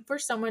goes. Looking for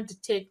someone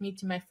to take me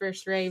to my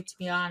first rave, to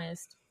be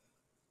honest.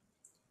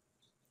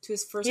 To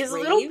his first He's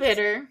rave? a little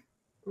bitter.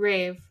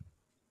 Rave.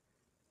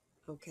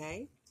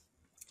 Okay.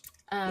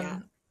 Yeah.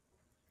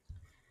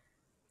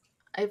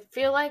 I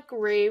feel like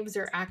raves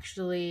are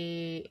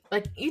actually,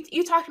 like,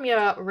 you talked to me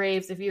about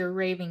raves if you were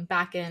raving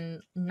back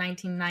in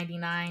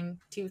 1999,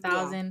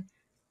 2000. Yeah.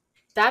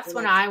 That's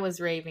when I was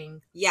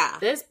raving. Yeah.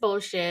 This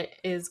bullshit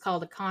is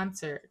called a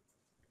concert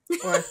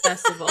or a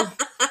festival.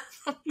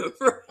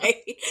 Right.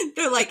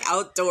 They're like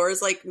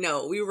outdoors. Like,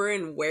 no, we were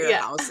in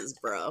warehouses,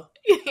 bro.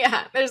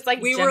 Yeah. There's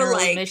like general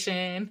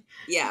admission.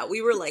 Yeah.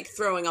 We were like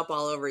throwing up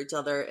all over each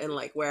other in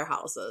like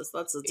warehouses.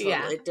 That's a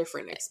totally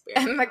different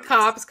experience. And the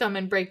cops come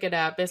and break it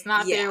up. It's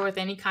not there with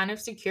any kind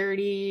of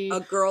security. A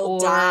girl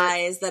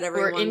dies that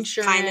everyone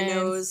kind of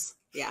knows.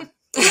 Yeah.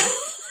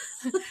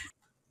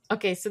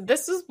 Okay, so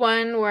this is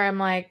one where I'm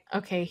like,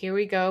 okay, here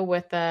we go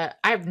with I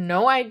have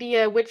no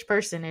idea which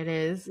person it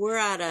is. We're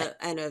at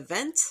an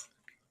event.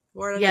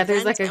 We're at an event,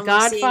 there's like a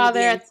Godfather.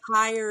 The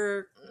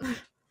entire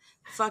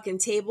fucking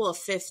table of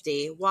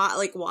 50. Why?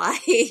 Like, why?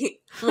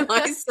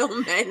 Why so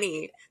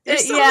many?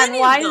 There's so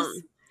many of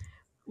them.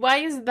 Why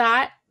is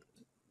that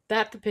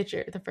the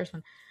picture? The first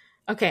one.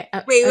 Okay.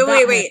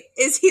 Wait.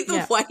 Is he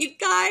the white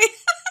guy?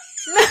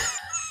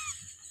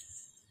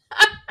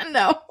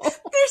 No.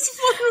 There's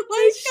one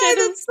white guy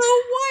that's so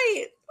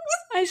white.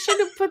 I should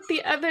have put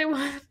the other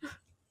one.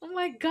 Oh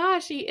my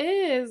gosh, he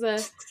is.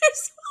 There's one.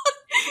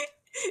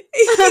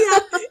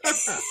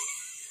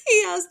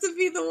 He has to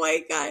be the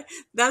white guy.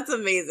 That's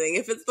amazing.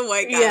 If it's the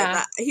white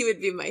guy, he would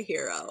be my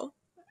hero.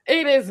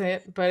 It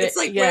isn't, but it's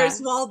like,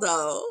 where's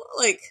Waldo?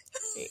 Like,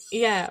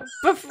 yeah,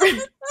 but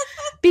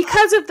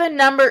because of the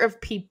number of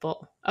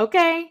people,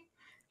 okay?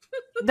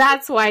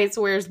 That's why it's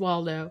Where's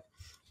Waldo.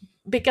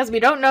 Because we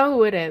don't know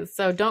who it is,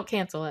 so don't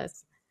cancel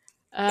us.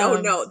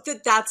 No,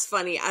 that's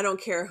funny. I don't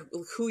care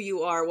who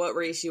you are, what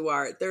race you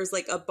are. There's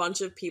like a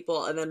bunch of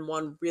people and then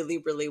one really,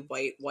 really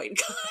white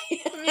guy.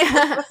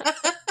 Yeah.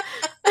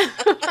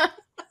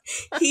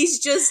 He's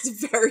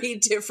just very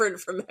different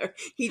from her.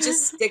 He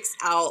just sticks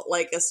out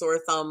like a sore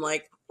thumb,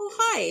 like, oh,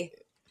 hi.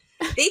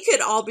 They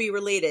could all be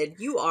related.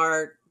 You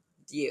are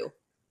you.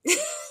 It's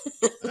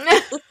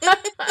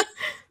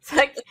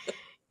like,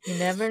 you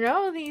never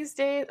know these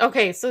days.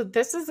 Okay, so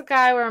this is a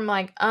guy where I'm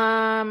like,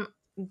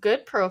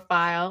 good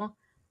profile.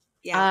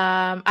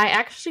 Yeah. I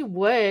actually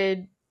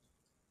would.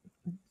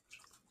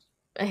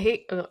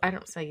 I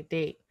don't say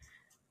date,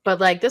 but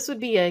like this would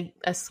be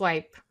a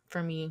swipe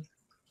for me,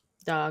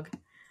 dog.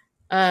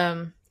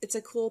 It's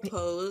a cool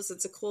pose.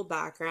 It's a cool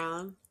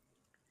background.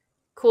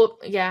 Cool.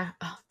 Yeah.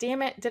 Oh,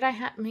 damn it. Did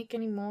I make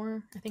any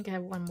more? I think I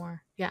have one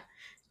more. Yeah.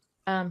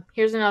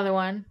 Here's another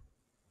one.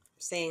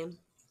 Same.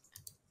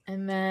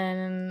 And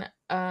then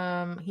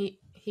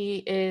he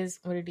is,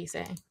 what did he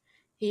say?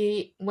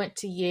 He went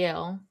to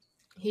Yale.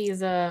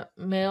 He's a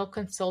male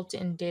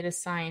consultant and data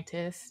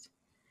scientist.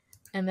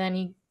 And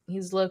then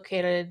he's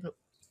located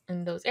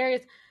in those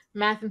areas.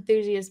 Math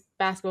enthusiast,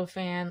 basketball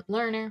fan,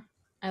 learner.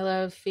 I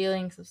love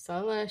feelings of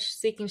solace,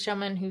 seeking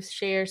someone who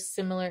shares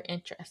similar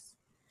interests.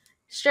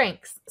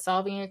 Strengths: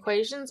 solving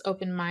equations,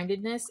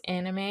 open-mindedness,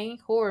 anime,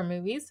 horror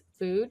movies,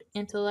 food,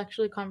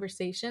 intellectual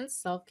conversations,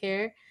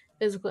 self-care,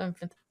 physical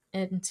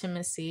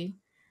intimacy.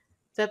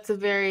 That's a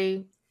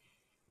very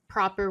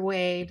proper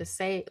way to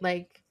say,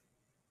 like,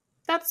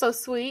 that's so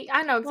sweet.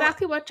 I know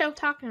exactly what you're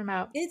talking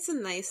about. It's a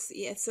nice,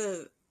 it's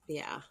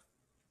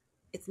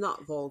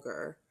not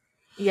vulgar.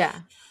 Yeah.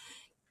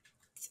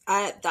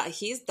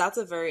 That's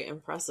a very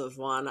impressive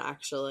one,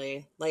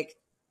 actually. Like,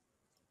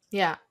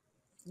 yeah,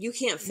 you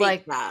can't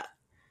fake that.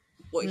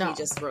 What he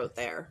just wrote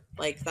there,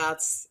 like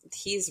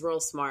he's real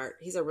smart.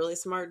 He's a really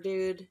smart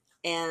dude,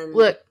 and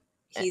look,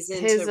 he's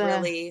into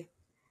really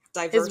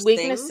diverse. His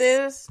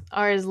weaknesses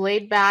are his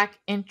laid back,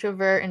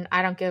 introvert, and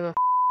I don't give a.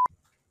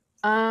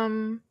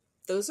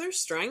 Those are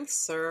strengths,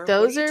 sir.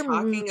 Those are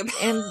talking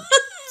about? And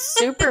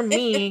super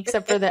me,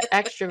 except for the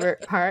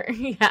extrovert part.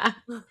 Yeah.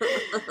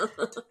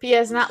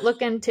 P.S. Not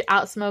looking to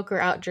outsmoke or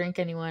outdrink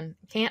anyone.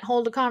 Can't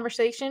hold a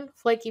conversation.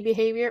 Flaky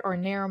behavior or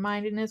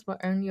narrow-mindedness will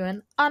earn you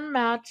an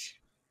unmatch.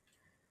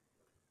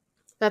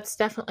 That's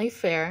definitely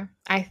fair.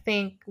 I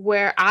think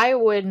where I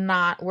would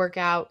not work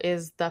out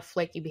is the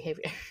flaky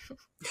behavior.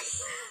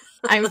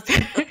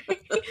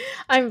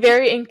 I'm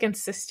very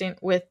inconsistent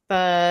with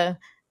the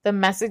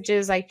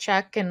messages I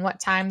check and what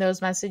time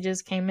those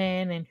messages came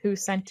in and who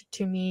sent it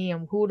to me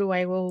and who do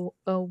I owe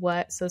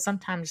what. So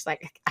sometimes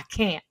like I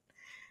can't.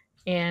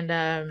 And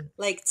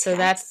like text, so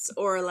that's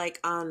or like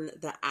on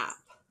the app.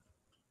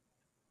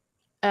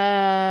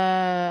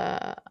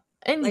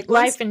 In like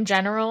life in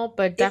general,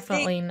 but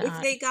definitely not.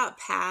 If they got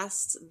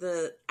past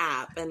the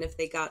app and if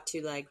they got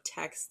to like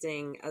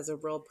texting as a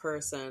real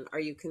person, are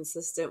you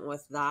consistent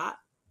with that?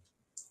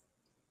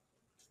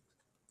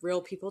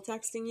 Real people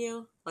texting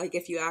you? Like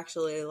if you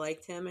actually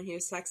liked him and he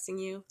was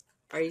texting you?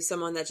 Are you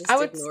someone that just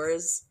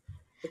ignores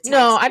the text?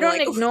 No, I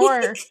don't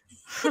ignore.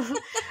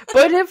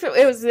 But if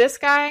it was this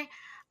guy,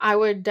 I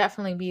would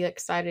definitely be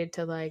excited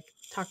to like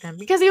talk to him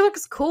because he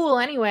looks cool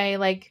anyway.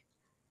 Like,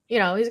 you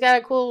know, he's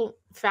got a cool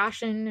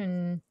fashion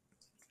and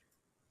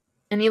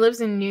he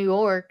lives in New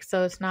York,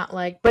 so it's not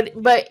like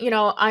but you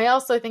know, I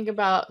also think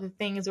about the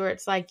things where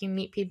it's like you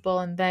meet people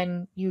and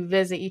then you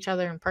visit each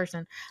other in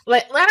person.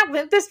 Like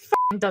this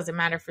doesn't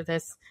matter for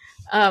this.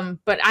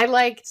 But I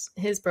liked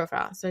his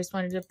profile, so I just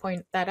wanted to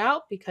point that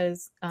out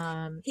because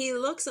he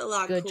looks a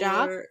lot good cooler.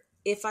 job.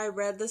 If I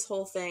read this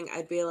whole thing,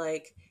 I'd be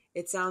like,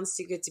 it sounds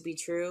too good to be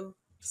true.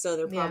 So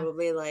they're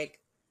probably like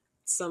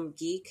some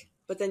geek.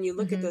 But then you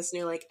look at this and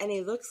you're like, and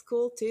he looks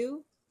cool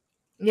too.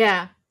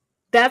 Yeah.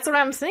 That's what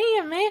I'm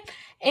saying, man.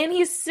 And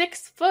he's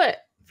 6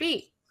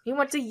 feet. He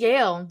went to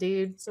Yale,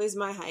 dude. So he's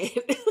my height.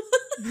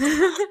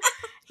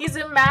 He's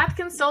a math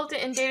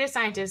consultant and data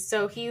scientist.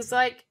 So he's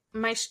like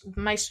my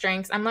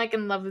strengths. I'm like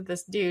in love with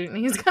this dude. And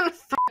he's going to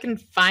fucking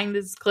find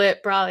this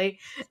clip probably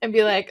and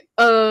be like,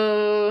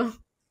 oh.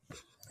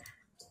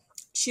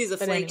 She's a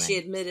flake. Anyway. She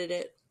admitted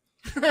it.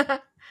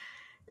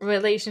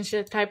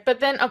 Relationship type.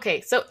 But then,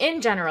 okay. So in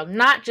general,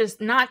 not just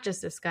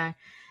this guy.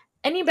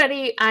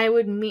 Anybody I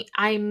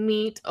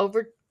meet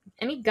over,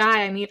 any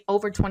guy I meet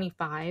over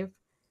 25,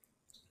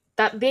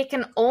 that they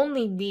can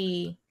only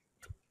be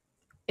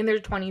in their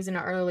 20s and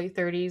early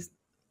 30s.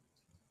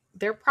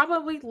 They're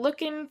probably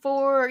looking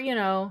for, you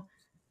know,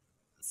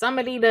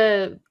 somebody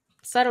to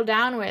settle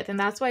down with. And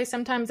that's why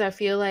sometimes I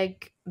feel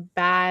like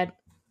bad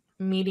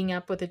meeting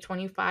up with a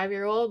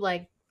 25-year-old,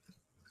 like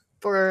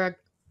for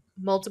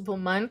multiple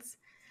months,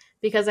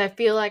 because I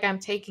feel like I'm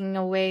taking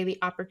away the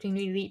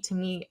opportunity to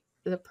meet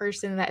the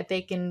person that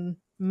they can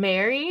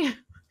marry,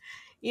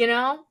 you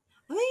know?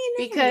 Well,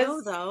 you never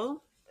know,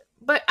 though.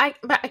 But I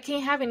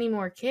can't have any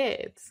more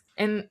kids.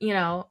 And, you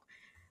know,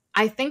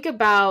 I think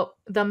about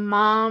the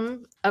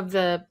mom of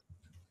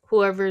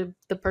whoever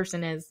the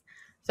person is.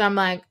 So I'm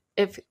like,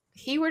 if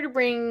he were to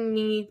bring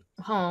me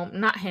home,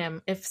 not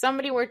him, if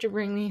somebody were to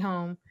bring me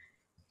home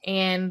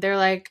and they're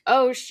like,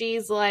 oh,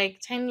 she's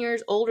like 10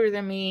 years older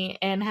than me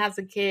and has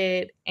a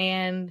kid,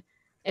 and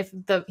if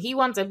he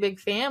wants a big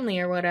family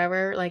or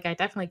whatever, like I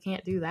definitely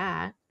can't do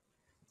that.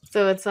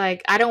 So it's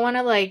like, I don't want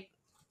to like,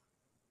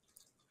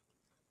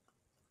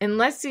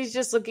 unless he's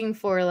just looking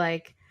for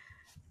like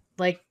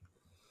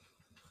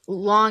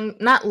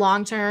not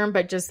long term,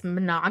 but just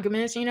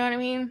monogamous, you know what I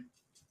mean?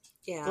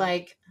 Yeah.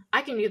 Like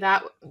I can do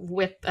that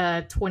with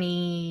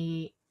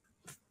 20,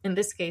 in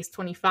this case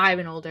 25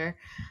 and older.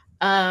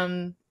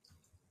 But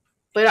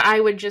I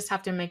would just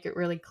have to make it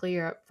really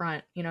clear up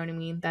front, you know what I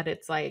mean? That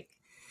it's like.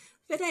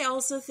 But I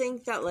also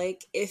think that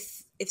like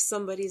if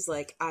somebody's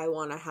like, I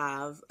want to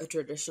have a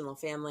traditional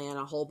family and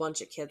a whole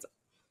bunch of kids,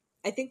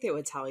 I think they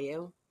would tell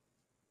you.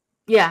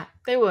 Yeah,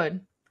 they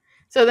would.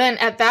 So then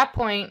at that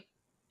point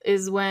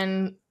is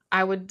when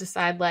I would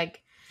decide,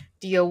 like,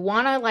 do you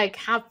want to like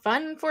have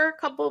fun for a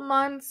couple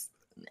months?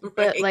 Right.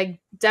 But like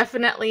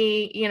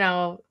definitely, you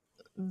know,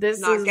 this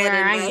not is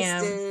where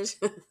invested.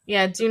 I am.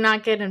 Yeah, do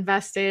not get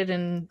invested,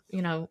 and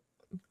you know,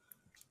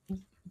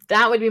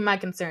 that would be my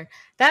concern.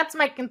 That's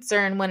my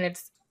concern when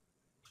it's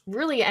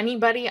really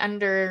anybody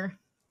under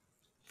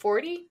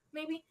 40,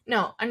 maybe?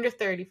 No, under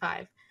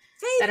 35.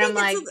 That I'm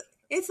like,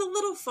 it's a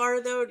little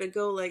far though to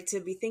go like to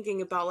be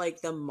thinking about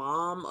like the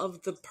mom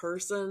of the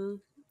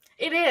person.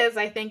 It is.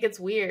 I think it's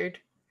weird.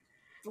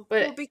 But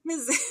well,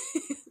 because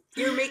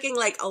you're making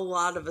like a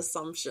lot of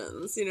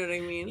assumptions, you know what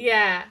I mean?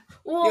 Yeah.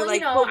 Well, you're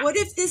like, but what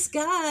if this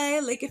guy,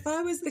 like if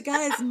I was the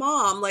guy's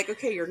mom, like,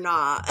 okay, you're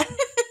not.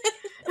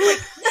 Like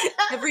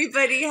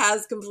everybody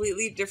has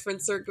completely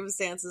different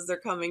circumstances they're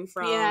coming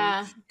from.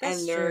 Yeah, that's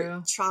and their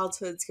true.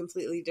 childhood's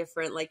completely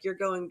different. Like you're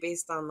going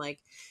based on like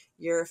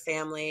your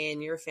family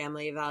and your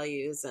family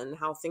values and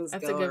how things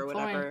go or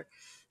whatever. Point.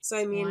 So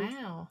I mean,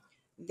 wow.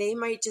 They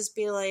might just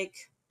be like,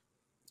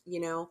 you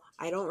know,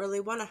 I don't really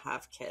want to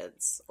have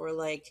kids, or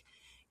like,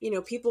 you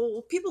know,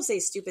 people say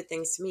stupid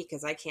things to me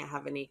because I can't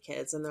have any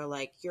kids, and they're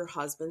like, your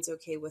husband's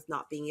okay with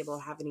not being able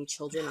to have any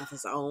children of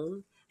his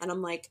own, and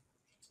I'm like,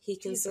 he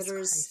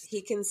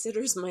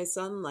considers my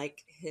son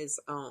like his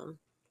own.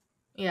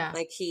 Yeah,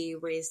 like he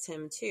raised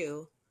him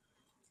too.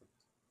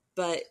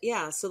 But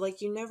yeah, so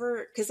like you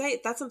never, because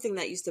that's something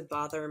that used to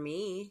bother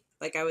me.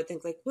 Like I would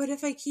think like, what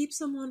if I keep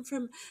someone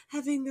from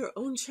having their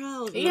own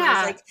child? And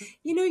I was like,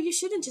 you know, you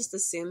shouldn't just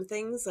assume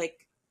things.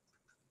 Like,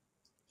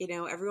 you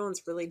know,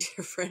 everyone's really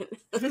different.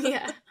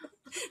 Yeah.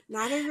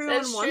 Not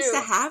everyone wants to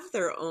have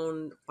their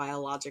own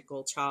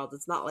biological child.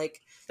 It's not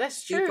like that's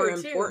super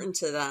important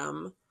to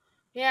them.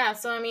 Yeah,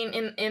 so I mean,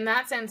 in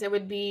that sense, it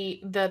would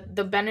be the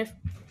benefit.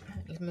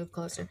 Move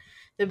closer.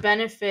 The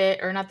benefit,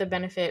 or not the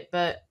benefit,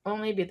 but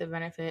maybe the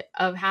benefit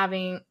of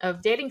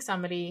dating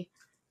somebody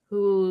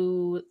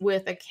who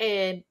with a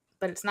kid,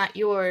 but it's not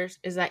yours,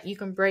 is that you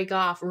can break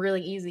off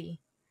really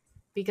easy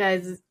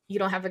because you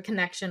don't have a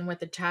connection with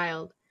the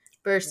child.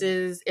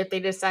 Versus if they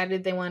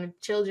decided they wanted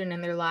children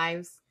in their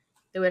lives,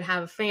 they would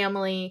have a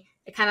family.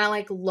 It kind of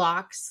like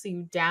locks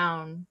you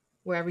down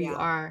wherever you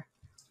are.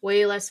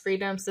 Way less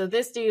freedom. So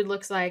this dude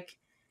looks like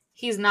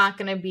he's not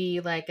going to be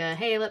like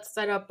hey, let's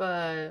set up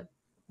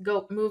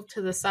go move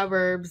to the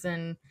suburbs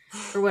and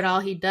or what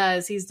all he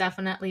does. He's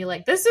definitely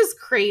like, this is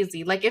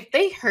crazy. Like if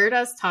they heard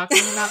us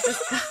talking about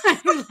this guy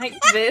like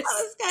this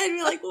guy'd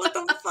be like, what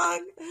the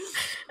fuck?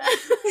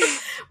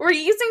 We're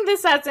using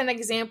this as an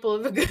example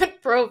of a good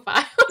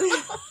profile.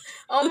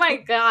 Oh my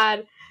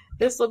god,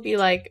 this will be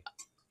like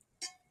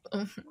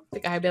the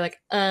guy would be like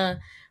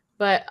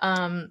but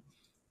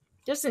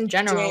just in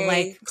general, Jay,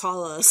 like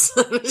call us.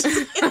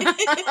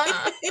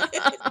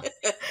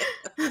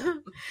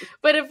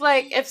 But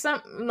if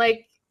some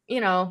like,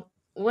 you know,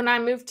 when I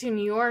move to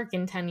New York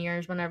in 10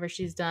 years, whenever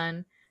she's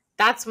done,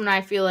 that's when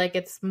I feel like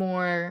it's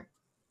more.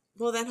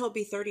 Well, then he'll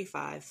be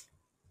 35.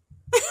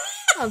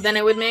 Oh, then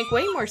it would make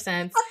way more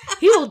sense.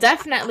 He will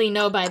definitely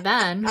know by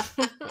then.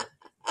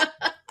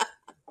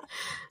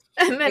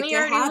 And then he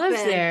already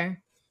lives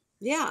there.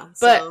 Yeah,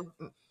 but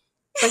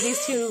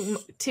he's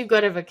too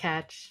good of a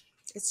catch.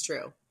 It's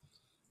true.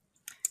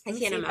 I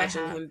can't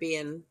imagine him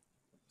being.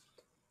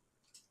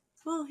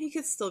 Well, he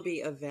could still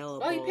be available.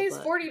 Well, he pays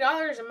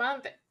 $40 a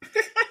month.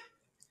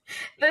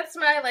 That's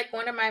my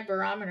one of my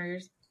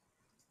barometers.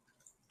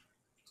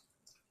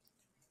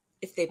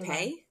 If they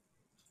pay?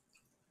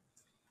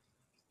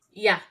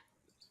 Yeah.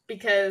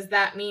 Because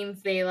that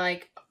means they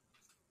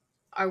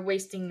are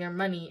wasting their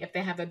money if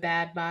they have a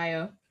bad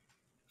bio.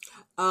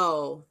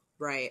 Oh,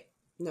 right.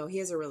 No, he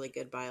has a really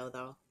good bio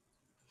though.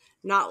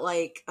 Not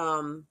like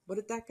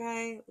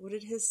what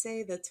did his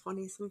say? The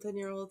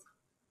 20-something-year-old?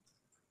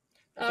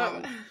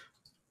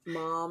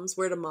 Moms.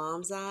 Where the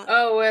moms at?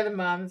 Oh, where the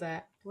moms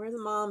at? Where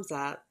the moms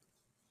at?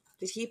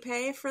 Did he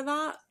pay for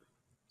that?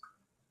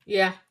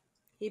 Yeah.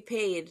 He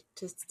paid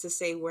to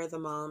say where the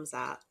mom's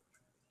at.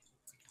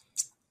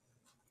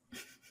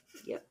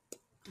 Yep.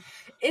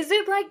 Is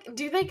it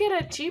do they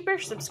get a cheaper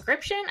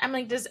subscription? I'm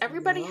like, does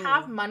everybody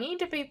have money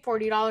to pay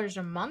 $40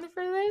 a month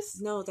for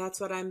this? No, that's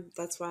what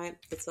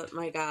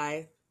my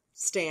guy,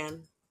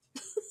 Stan.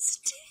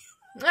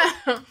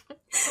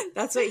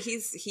 That's what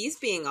he's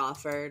being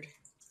offered,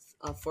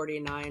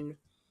 $49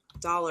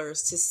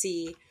 to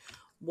see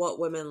what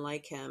women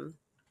like him.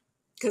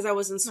 Because I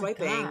wasn't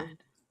swiping.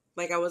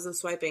 I wasn't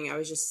swiping. It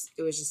was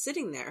just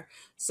sitting there.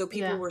 So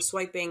people were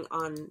swiping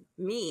on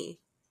me.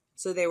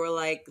 So they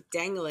were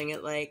dangling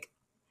it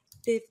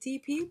 50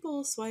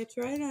 people swiped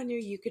right on you.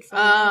 You could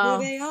find out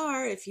who they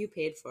are if you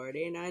paid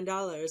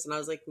 $49. And I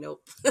was like,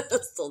 nope,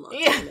 still not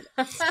doing it.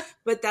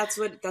 But that's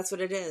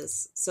what it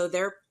is. So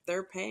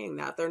they're paying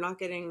that. They're not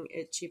getting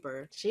it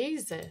cheaper.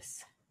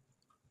 Jesus.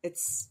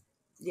 It's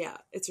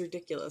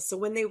ridiculous. So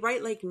when they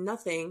write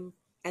nothing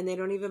and they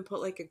don't even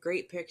put a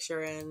great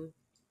picture in,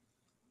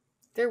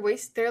 they're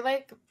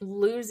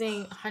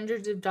losing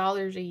hundreds of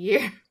dollars a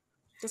year.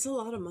 That's a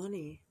lot of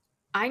money.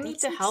 I need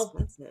to help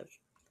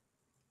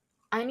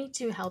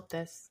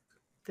this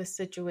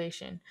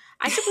situation.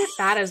 I should put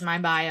that as my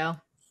bio.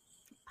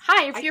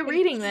 Hi, if you're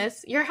reading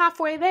this, you're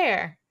halfway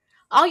there.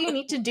 All you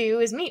need to do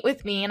is meet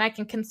with me and I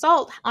can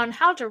consult on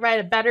how to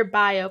write a better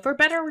bio for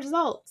better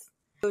results.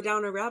 Go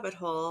down a rabbit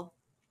hole.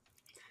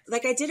 I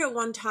did it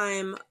one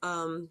time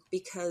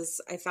because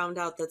I found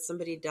out that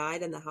somebody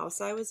died in the house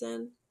I was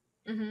in.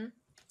 Mm-hmm.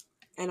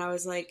 And I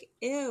was like,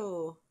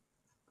 ew.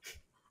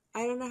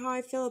 I don't know how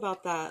I feel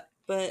about that,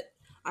 but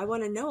I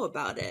want to know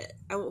about it.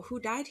 Who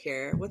died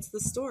here? What's the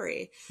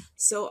story?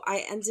 So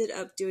I ended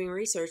up doing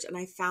research and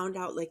I found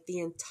out the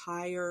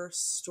entire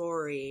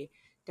story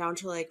down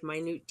to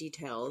minute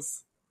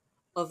details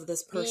of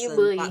this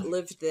person that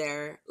lived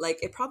there.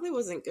 It probably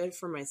wasn't good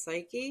for my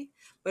psyche,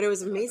 but it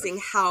was amazing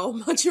how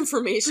much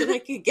information I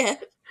could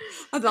get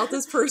about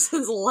this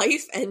person's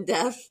life and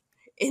death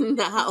in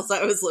the house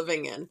I was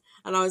living in.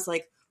 And I was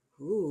like,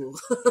 ooh.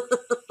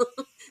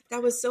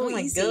 That was so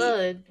easy.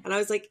 God. And I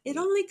was like, it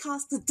only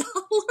cost $1.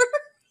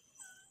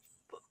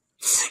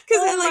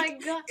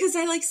 Because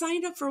I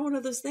signed up for one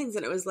of those things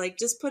and it was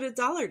just put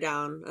 $1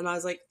 down. And I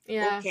was like,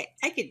 okay,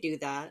 I could do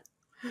that.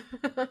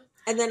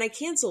 And then I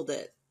canceled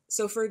it.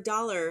 So for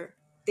 $1,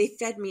 they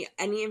fed me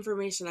any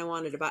information I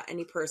wanted about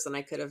any person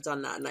I could have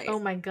done that night. Oh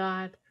my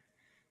God.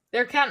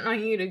 They're counting on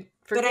you to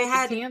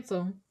forget to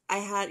cancel. I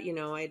had,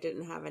 I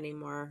didn't have any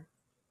more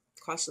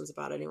questions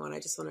about anyone.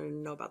 I just wanted to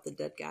know about the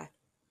dead guy.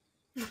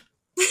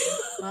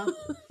 Well,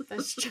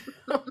 that's true.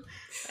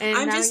 And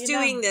I'm just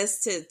doing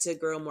this to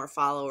grow more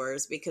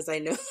followers because I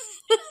know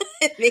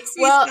it makes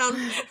me sound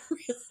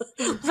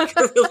like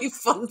a really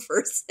fun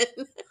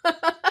person.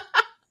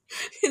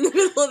 In the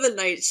middle of the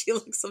night, she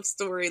looks up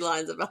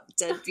storylines about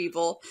dead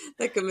people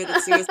that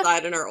committed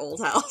suicide in her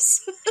old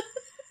house.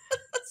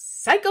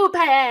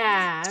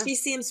 Psychopath! She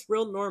seems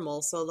real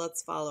normal, so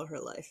let's follow her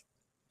life.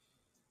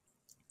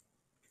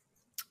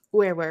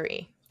 Where were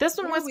we? This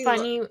one was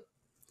funny.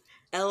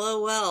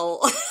 LOL.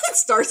 It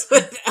starts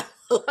with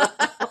LOL.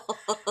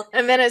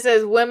 And then it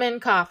says women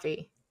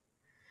coffee.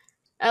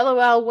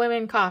 LOL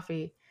women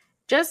coffee.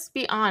 Just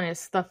be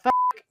honest. The fuck?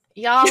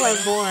 Y'all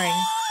are boring.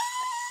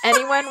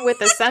 Anyone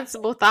with a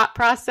sensible thought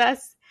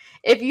process?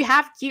 If you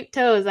have cute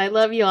toes, I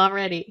love you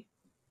already.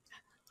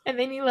 And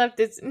then he left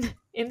this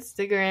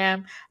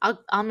Instagram. I'm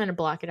gonna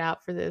block it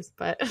out for this,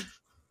 but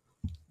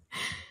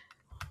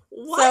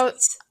what?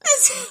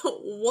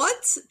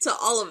 What to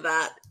all of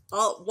that?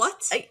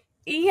 What?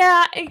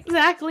 Yeah,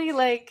 exactly.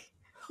 Like,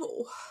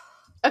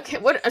 okay,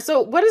 what does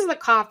the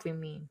coffee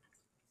mean?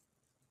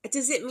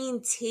 Does it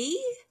mean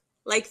tea?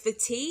 Like the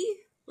tea?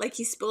 Like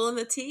he's spilling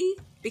the tea?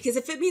 Because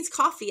if it means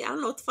coffee, I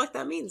don't know what the fuck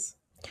that means.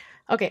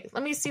 Okay,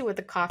 let me see what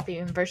the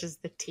coffee versus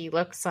the tea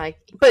looks like.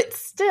 But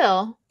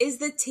still, is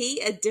the tea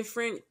a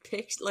different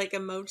picture, like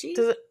emoji?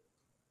 Does it?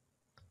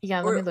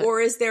 Yeah, let me look. Or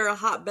is there a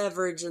hot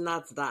beverage and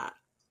that's that?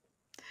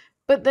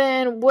 But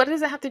then, what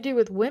does it have to do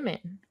with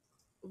women?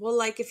 Well,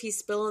 like if he's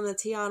spilling the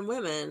tea on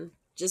women,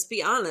 just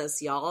be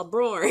honest, y'all are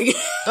boring.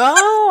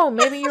 Oh,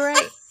 maybe you're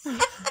right.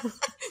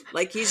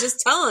 Like he's just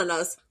telling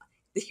us,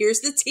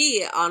 here's the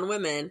tea on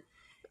women.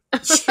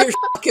 You're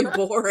fucking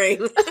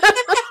boring.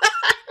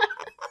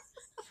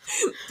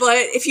 But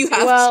if you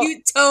have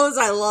cute toes,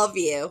 I love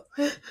you.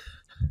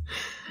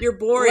 You're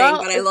boring,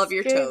 but I love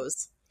your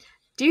toes.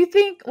 Do you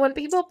think when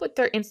people put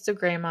their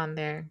Instagram on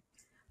there,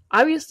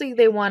 obviously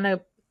they want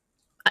to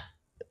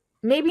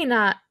maybe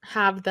not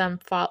have them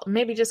follow,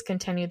 maybe just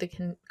continue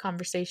the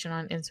conversation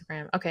on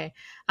Instagram. Okay.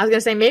 I was going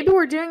to say maybe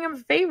we're doing him a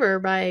favor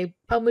by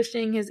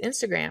publishing his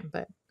Instagram,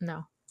 but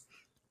no.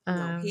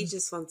 No, he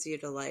just wants you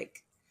to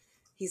like,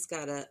 he's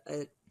got a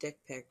dick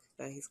pic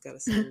that he's got to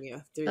send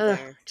you through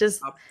there.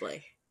 Just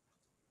probably.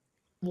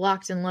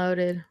 Locked and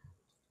loaded.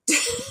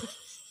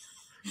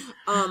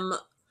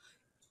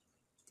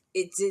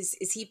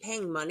 Is he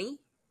paying money?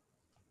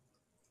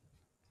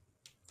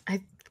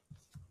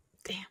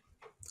 Damn.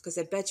 Because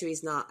I bet you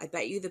he's not. I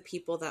bet you the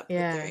people that put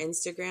their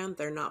Instagram,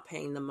 they're not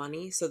paying the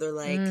money. So they're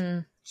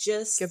like,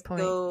 just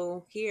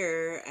go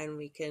here and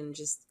we can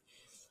just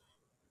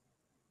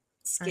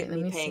skip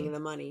me paying the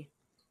money.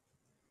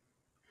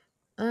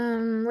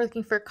 We're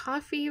looking for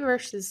coffee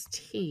versus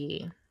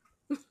tea.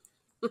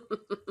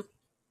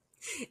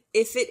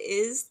 If it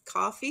is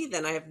coffee,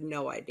 then I have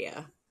no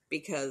idea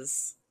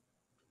because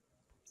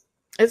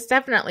it's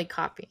definitely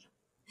coffee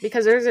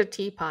because there's a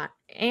teapot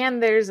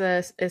and there's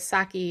a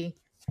sake.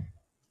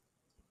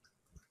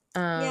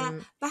 Yeah,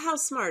 but how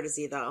smart is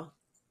he though?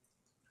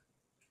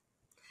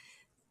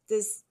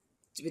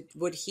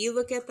 Would he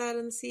look at that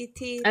and see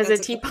tea as a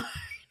teapot?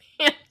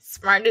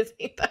 Smart as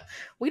he though?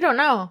 We don't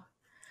know.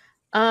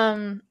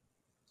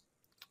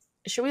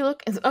 Should we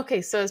look?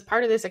 Okay, so as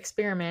part of this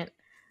experiment,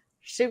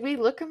 should we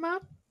look him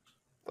up?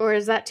 Or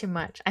is that too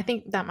much? I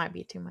think that might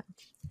be too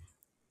much.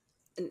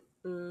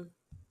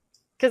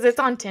 Because it's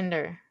on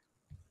Tinder.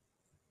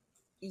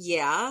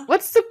 Yeah.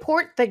 What's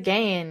support the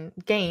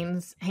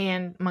gains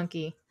hand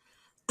monkey?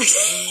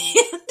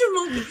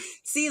 Monkey.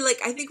 See, like,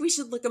 I think we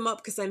should look him up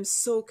because I'm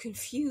so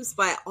confused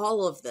by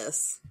all of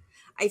this.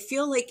 I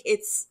feel like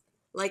it's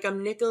like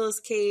I'm Nicolas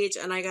Cage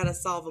and I gotta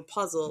solve a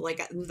puzzle. Like,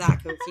 I'm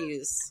that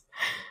confused.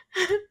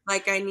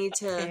 Like, I need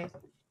to... Okay.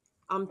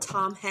 I'm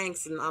Tom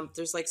Hanks and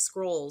there's like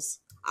scrolls.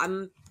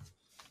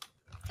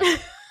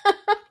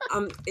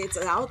 It's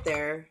out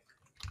there.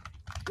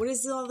 What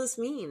does all this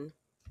mean?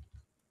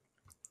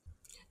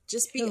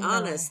 Just be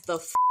honest.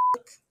 The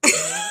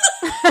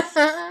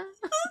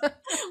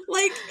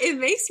like, it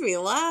makes me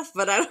laugh,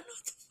 but I don't know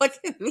what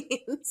the fuck it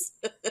means.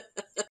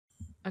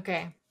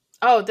 Okay.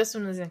 Oh, this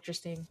one is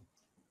interesting.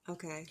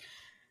 Okay.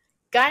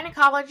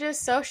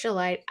 Gynecologist,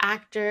 socialite,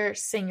 actor,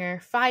 singer,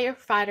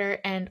 firefighter,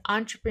 and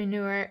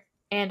entrepreneur,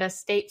 and a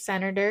state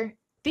senator.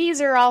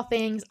 These are all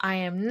things I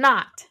am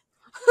not.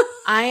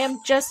 I am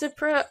just a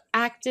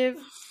proactive,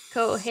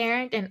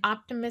 coherent, and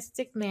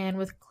optimistic man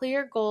with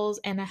clear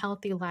goals and a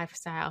healthy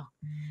lifestyle.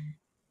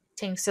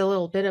 Takes a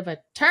little bit of a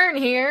turn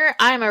here.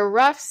 I'm a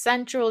rough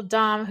central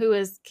dom who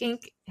is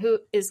kink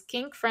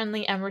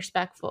friendly and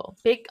respectful,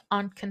 big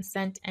on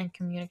consent and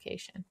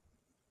communication.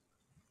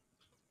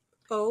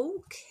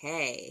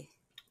 Okay.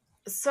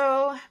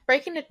 So,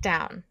 breaking it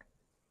down.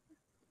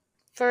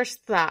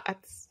 First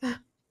thoughts.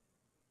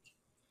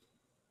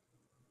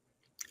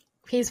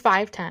 He's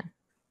 5'10"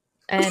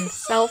 and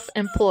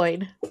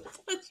self-employed.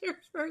 What's your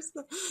first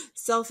thought?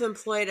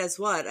 Self-employed as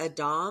what? A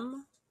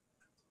dom?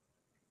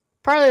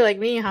 Probably like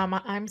me,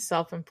 I'm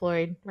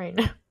self-employed right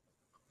now.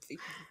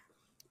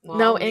 Well,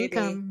 no maybe.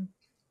 Income.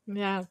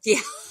 Yeah. Yeah.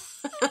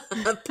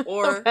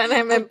 Poor. And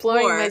I'm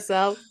employing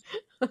myself.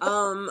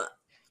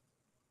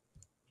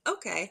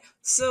 Okay.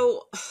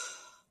 So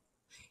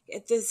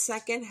the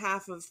second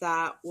half of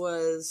that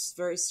was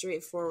very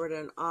straightforward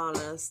and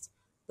honest.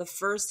 The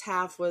first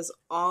half was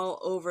all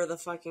over the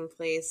fucking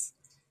place,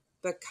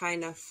 but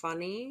kind of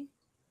funny.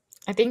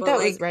 I think that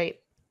was right.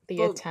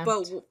 The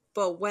attempt.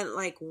 But went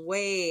like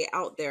way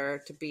out there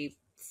to be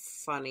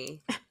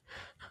funny.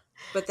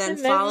 But then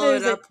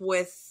followed up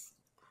with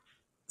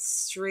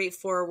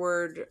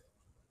straightforward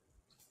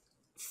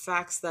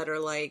facts that are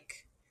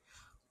like,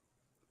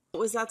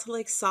 was that to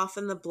like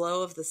soften the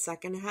blow of the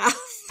second half?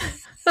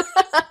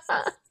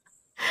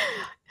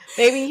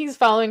 Maybe he's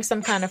following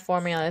some kind of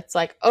formula. It's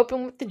like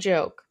open with the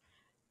joke,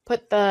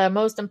 put the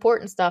most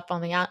important stuff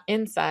on the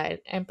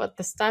inside and put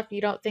the stuff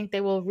you don't think they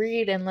will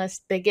read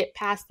unless they get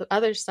past the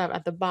other stuff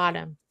at the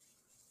bottom.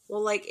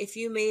 Well, like, if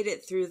you made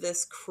it through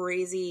this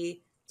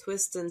crazy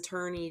twist and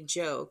turny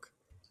joke,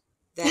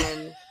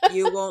 then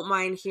you won't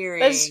mind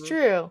hearing That's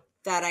true.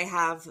 that I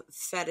have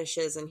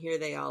fetishes, and here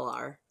they all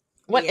are.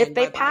 What if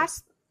they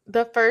pass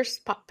the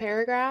first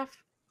paragraph?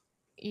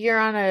 You're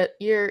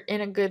in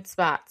a good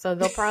spot, so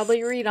they'll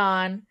probably read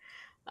on.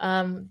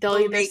 They'll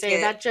either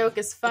say that joke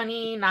is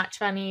funny, not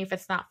funny. If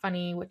it's not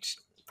funny, which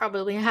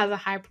probably has a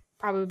high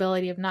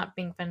probability of not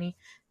being funny,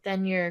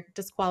 then you're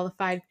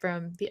disqualified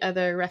from the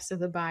other rest of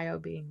the bio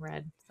being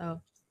read.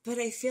 So, but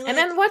I feel and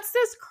then what's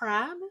this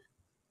crab?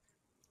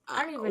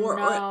 I don't even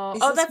know.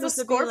 Oh, that's a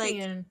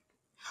scorpion.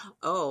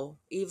 Oh,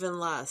 even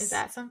less. Is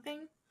that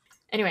something?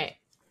 Anyway,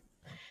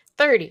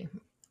 30.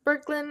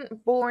 Brooklyn,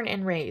 born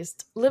and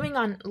raised, living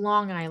on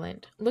Long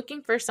Island,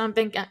 looking for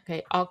something.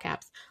 Okay, all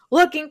caps.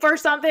 Looking for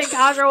something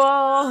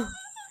casual.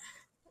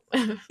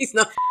 He's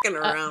not fucking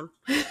around.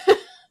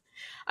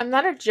 I'm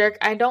not a jerk.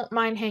 I don't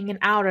mind hanging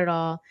out at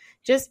all.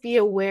 Just be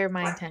aware of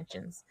my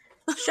intentions.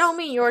 Show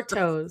me your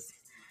toes.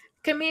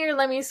 Come here,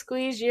 let me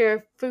squeeze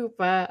your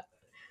fupa.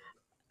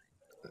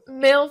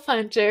 MILF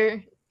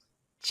hunter.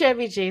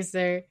 Chevy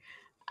chaser.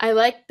 I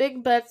like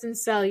big butts and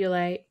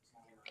cellulite.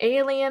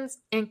 Aliens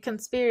and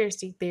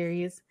conspiracy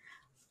theories.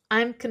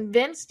 I'm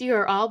convinced you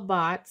are all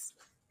bots.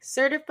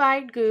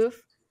 Certified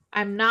goof.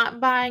 I'm not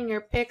buying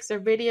your pics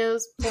or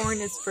videos. Porn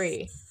is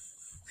free.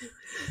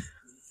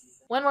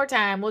 One more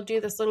time. We'll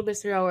do this a little bit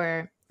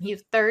slower.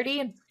 He's 30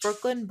 in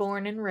Brooklyn,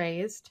 born and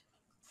raised.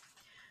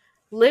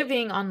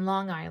 Living on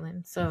Long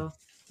Island. So,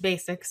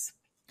 basics.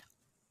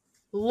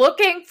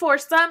 Looking for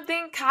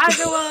something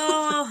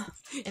casual.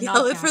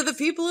 Yell it for the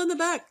people in the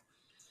back.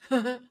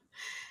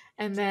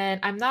 And then,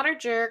 I'm not a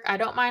jerk. I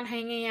don't mind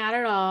hanging out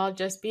at all.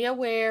 Just be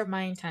aware of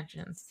my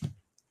intentions.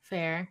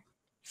 Fair.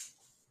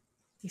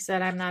 He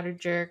said, I'm not a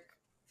jerk.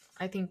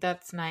 I think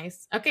that's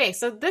nice. Okay,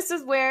 so this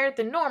is where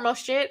the normal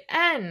shit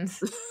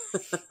ends.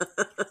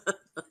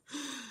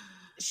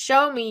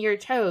 Show me your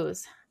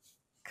toes.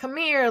 Come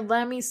here,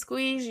 let me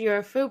squeeze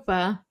your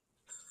fupa.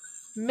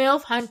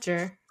 MILF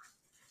hunter.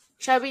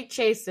 Chubby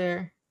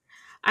chaser.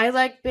 I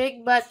like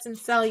big butts and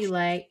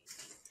cellulite.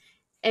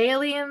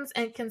 Aliens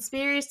and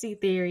conspiracy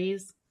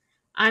theories.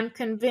 I'm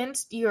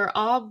convinced you are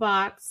all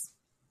bots.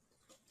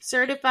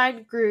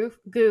 Certified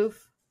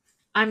goof.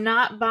 I'm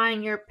not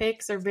buying your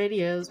pics or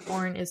videos.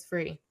 Porn is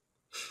free.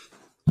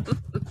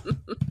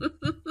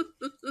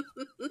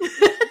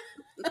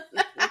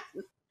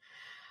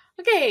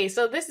 Okay,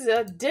 so this is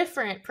a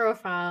different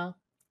profile.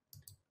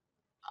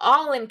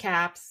 All in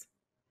caps.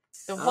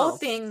 The whole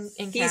thing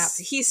in caps.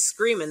 He's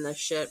screaming this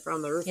shit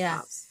from the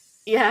rooftops.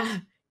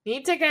 Yeah.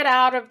 Need to get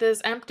out of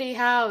this empty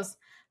house.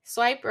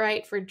 Swipe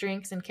right for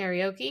drinks and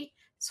karaoke.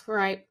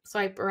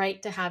 Swipe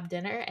right to have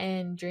dinner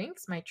and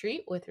drinks. My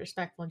treat with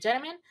respectful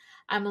gentlemen.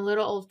 I'm a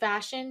little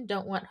old-fashioned.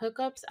 Don't want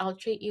hookups. I'll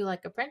treat you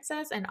like a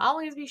princess and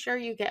always be sure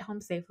you get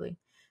home safely.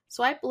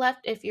 Swipe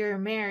left if you're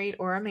married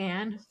or a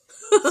man.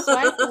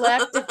 Swipe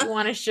left if you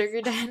want a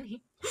sugar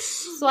daddy.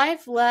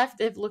 Swipe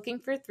left if looking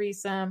for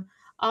threesome.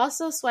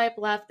 Also swipe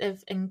left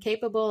if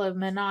incapable of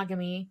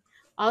monogamy.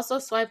 Also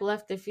swipe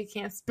left if you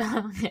can't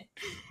spell it.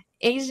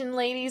 Asian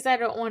ladies, I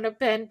don't want a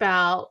pen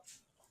pal.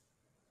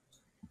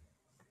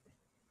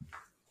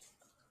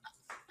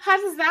 How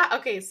does that...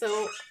 Okay,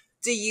 so...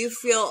 Do you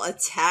feel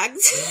attacked?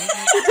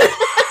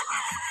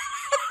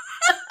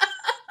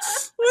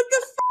 What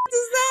the f***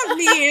 does that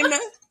mean?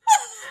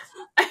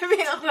 I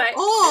mean, like...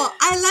 Oh,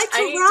 I like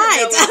to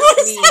ride. What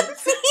does that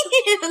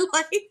mean?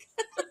 Like...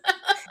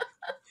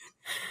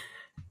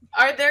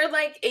 Are there,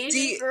 like,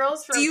 Asian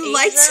girls from Asia?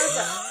 Like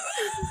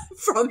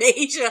from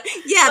Asia?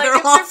 Yeah, like,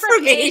 they're all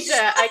from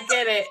Asia. I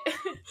get it.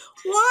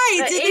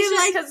 Why? Did they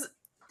like... Because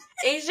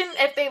Asian,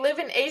 if they live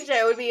in Asia,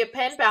 it would be a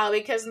pen pal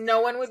because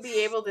no one would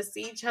be able to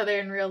see each other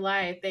in real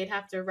life. They'd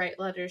have to write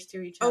letters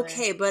to each other.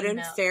 Okay, but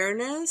in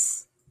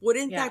fairness,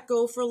 wouldn't that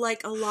go for,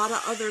 like, a lot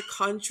of other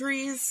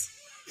countries?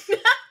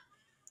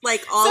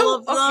 Like, all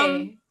of them?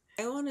 Okay.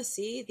 I want to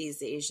see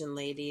these Asian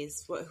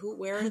ladies.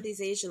 Where are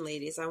these Asian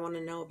ladies? I want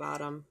to know about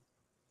them.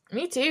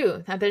 Me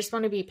too. They just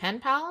want to be pen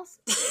pals?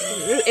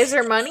 Is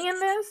there money in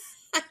this?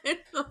 I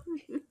don't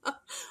know.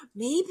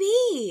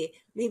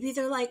 Maybe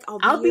they're like,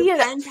 I'll be your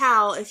pen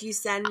pal if you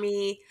send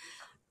me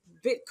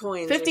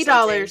Bitcoin.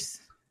 $50.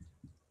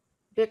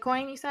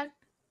 Bitcoin, you said?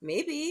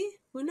 Maybe.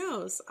 Who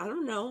knows? I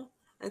don't know.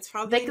 It's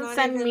probably they can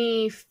send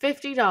me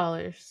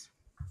 $50.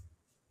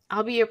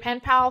 I'll be your pen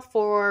pal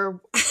for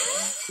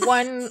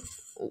 1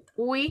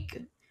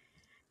 week.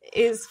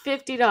 Is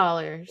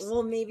 $50.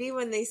 Well, maybe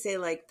when they say,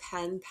 like,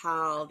 pen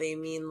pal, they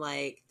mean,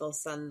 like, they'll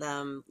send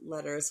them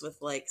letters with,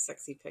 like,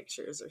 sexy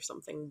pictures or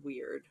something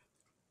weird.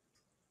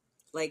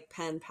 Like,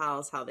 pen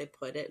pals, how they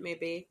put it,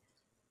 maybe.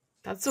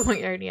 That's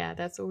weird, yeah.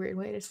 That's a weird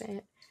way to say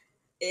it.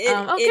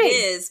 It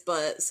is,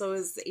 but so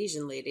is the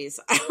Asian ladies.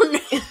 I don't know.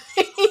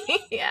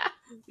 Yeah.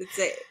 It's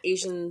an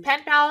Asian...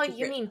 Pen pal,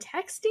 you mean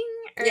texting?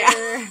 Or...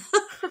 Yeah.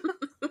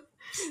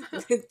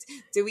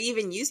 Do we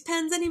even use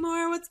pens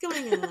anymore? What's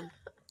going on?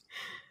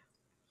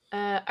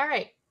 All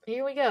right,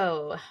 here we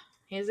go.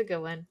 Here's a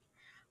good one.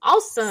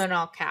 Also in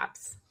all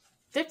caps.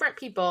 Different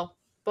people,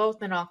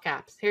 both in all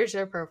caps. Here's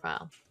their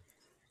profile.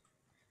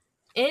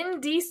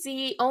 In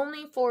DC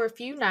only for a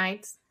few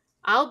nights.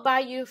 I'll buy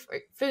you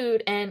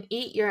food and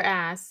eat your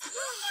ass.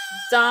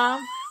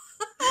 Dom.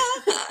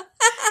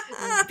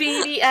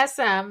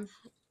 BDSM.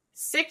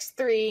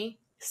 6'3",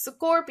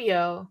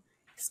 Scorpio,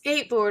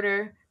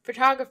 skateboarder,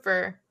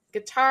 photographer,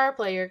 guitar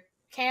player,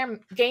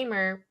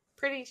 gamer,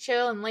 pretty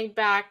chill and laid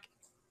back,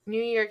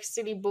 New York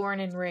City born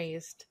and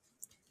raised.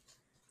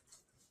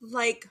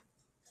 Like,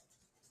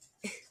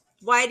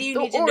 why do you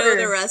need to know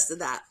the rest of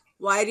that?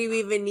 Why do you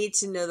even need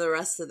to know the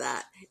rest of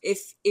that?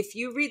 If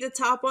you read the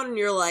top one and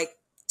you're like,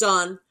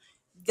 done,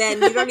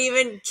 then you don't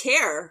even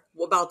care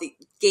about the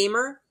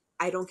gamer.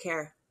 I don't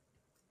care.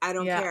 I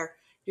don't care.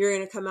 You're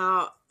going to come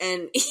out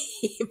and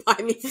buy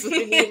me food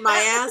and eat my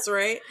ass,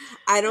 right?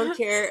 I don't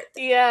care.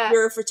 Yeah.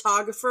 You're a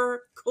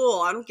photographer. Cool.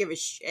 I don't give a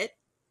shit.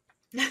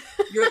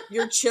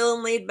 You're chill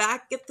and laid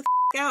back. Get the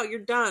out.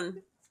 You're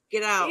done.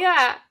 Get out.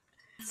 Yeah.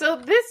 So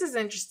this is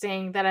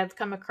interesting that I've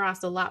come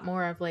across a lot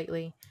more of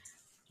lately.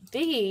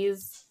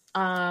 These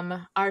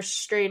are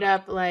straight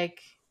up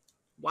like,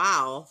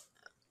 wow.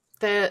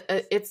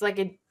 It's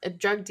like a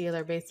drug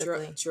dealer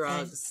basically.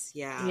 Drugs.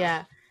 And,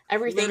 yeah.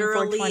 Everything.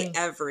 Literally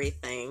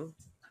everything.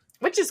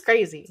 Which is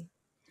crazy.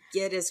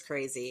 It is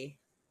crazy.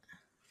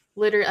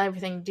 Literally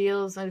everything.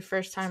 Deals on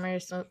first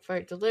timers for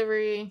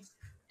delivery.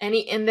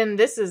 And then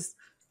this is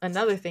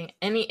another thing.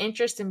 Any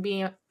interest in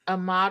being a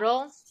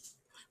model?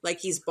 Like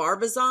he's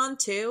Barbizon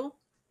too?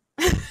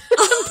 Barbizon.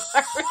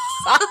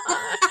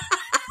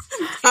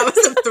 That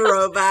was a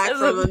throwback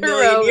from a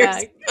million years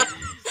ago.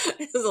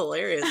 It was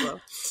hilarious though.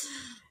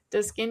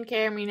 Does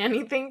skincare mean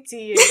anything to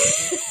you?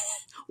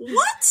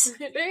 What?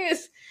 It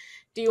is.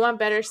 Do you want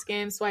better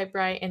skin? Swipe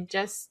right. And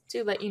just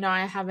to let you know,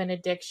 I have an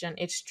addiction.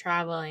 It's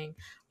traveling.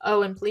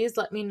 Oh, and please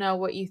let me know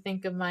what you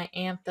think of my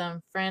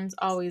anthem. Friends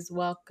always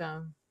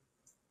welcome.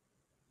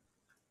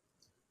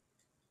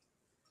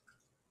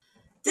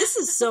 This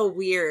is so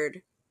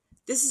weird.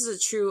 This is a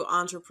true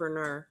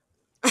entrepreneur.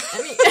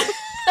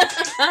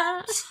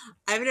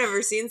 I've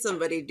never seen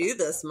somebody do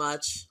this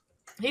much.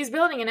 He's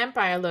building an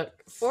empire. Look,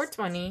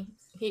 420.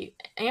 He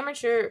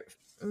amateur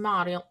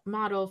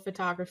model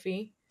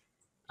photography.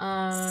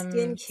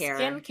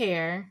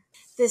 Skincare.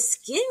 The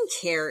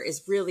skincare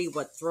is really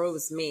what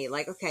throws me.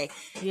 Like, okay,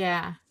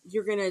 yeah,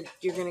 you're gonna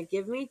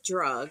give me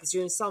drugs.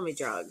 You're gonna sell me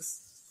drugs.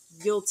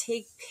 You'll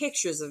take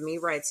pictures of me,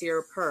 right? So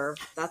you're a perv.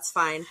 That's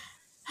fine.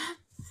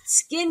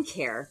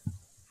 Skincare.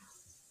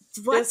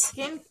 What?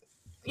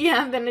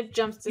 Yeah, and then it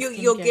jumps to skincare.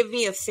 You'll give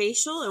me a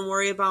facial and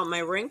worry about my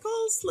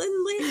wrinkles,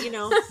 Lindley. You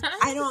know,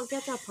 I don't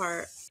get that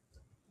part.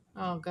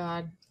 Oh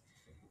God.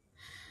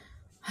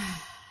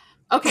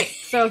 Okay,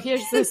 so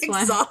here's this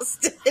one.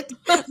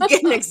 I'm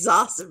getting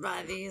exhausted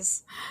by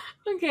these.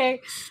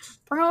 Okay.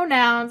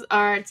 Pronouns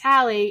are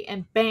tally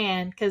and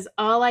band because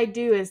all I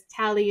do is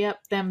tally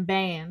up them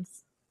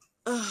bands.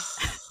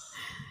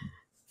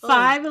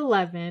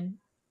 5'11".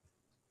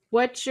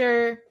 What's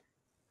your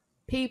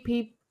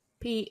PP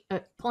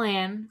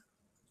plan?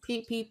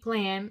 PP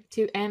plan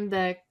to end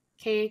the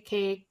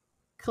KK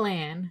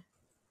clan?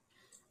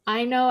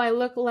 I know I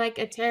look like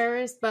a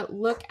terrorist, but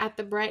look at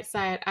the bright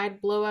side. I'd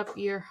blow up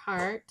your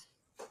heart.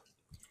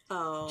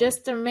 Oh.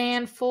 Just a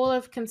man full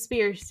of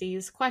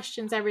conspiracies,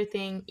 questions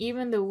everything,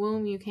 even the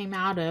womb you came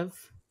out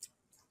of.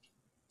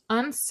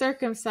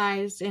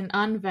 Uncircumcised and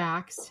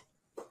unvaxxed.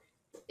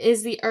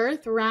 Is the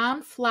earth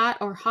round, flat,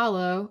 or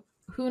hollow?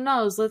 Who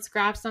knows? Let's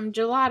grab some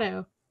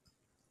gelato.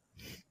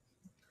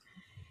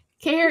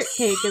 Carrot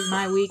cake is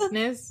my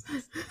weakness.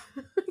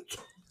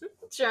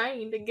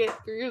 Trying to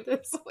get through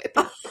this with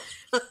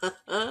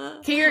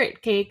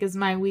Carrot cake is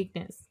my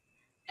weakness.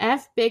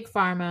 F big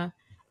pharma.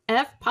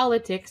 F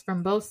politics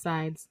from both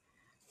sides.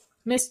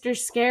 Mr.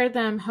 Scare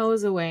them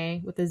hoes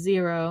away with a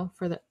 0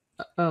 for the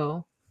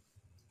O.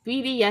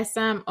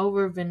 BDSM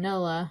over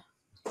vanilla.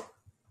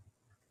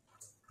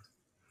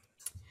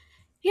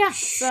 Yeah,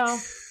 so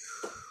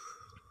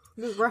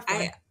rough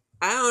one.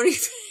 I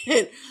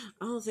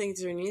don't think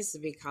there needs to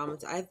be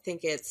comments. I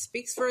think it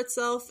speaks for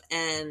itself,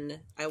 and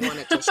I want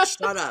it to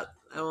shut up.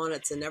 I want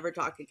it to never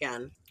talk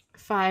again.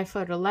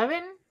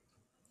 5'11".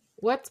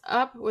 What's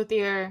up with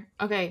your...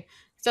 Okay,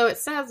 so it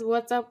says,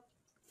 what's up?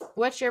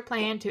 What's your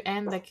plan to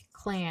end the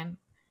clan?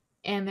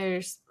 And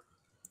there's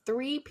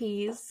 3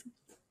 P's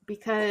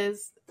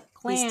because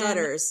clan... He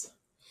stutters.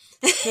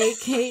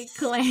 KK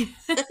clan.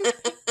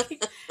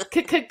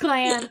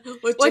 Clan.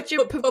 What's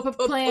your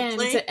plan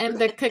to end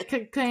the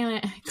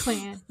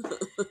clan?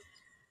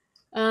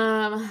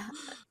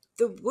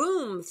 The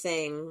womb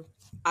thing.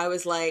 I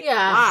was like,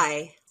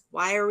 why?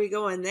 Why are we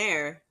going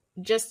there?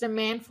 Just a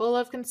man full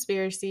of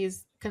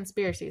conspiracies.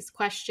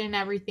 Question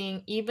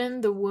everything,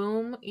 even the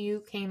womb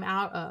you came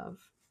out of.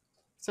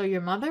 So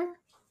your mother?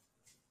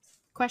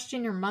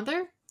 Question your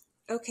mother?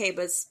 Okay,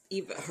 but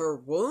even her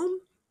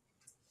womb?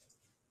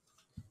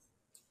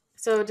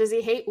 So does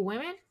he hate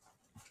women?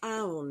 I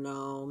don't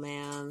know,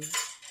 man.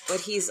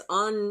 But he's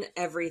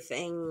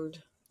un-everything.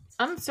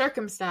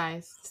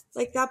 Uncircumcised.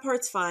 Like, that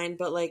part's fine,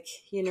 but, like,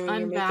 you know,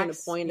 you're making a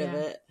point of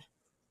it.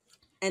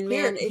 And,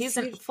 man, he's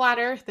a flat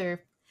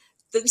earther.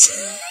 The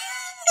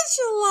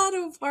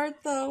gelato part,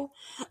 though.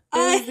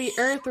 Is the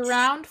earth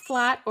round,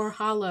 flat, or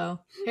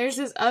hollow? Here's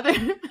his other...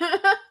 Here's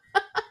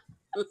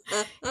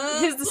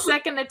the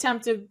second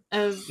attempt of,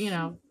 you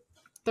know,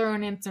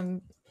 throwing in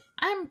some...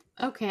 I'm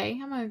okay.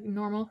 I'm a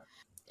normal...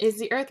 Is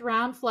the earth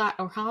round, flat,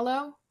 or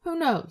hollow? Who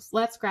knows?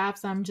 Let's grab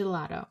some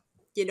gelato.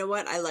 You know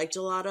what? I like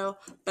gelato,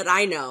 but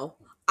I know.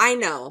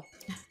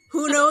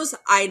 Who knows?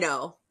 I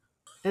know.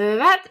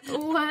 That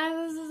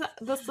was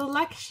the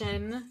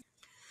selection.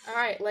 All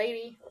right,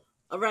 lady.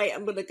 All right,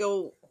 I'm going to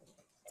go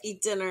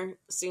eat dinner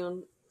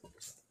soon.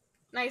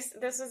 Nice.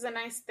 This is a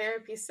nice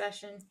therapy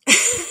session.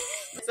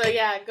 So,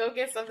 yeah, go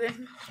get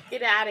something.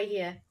 Get out of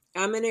here.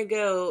 I'm going to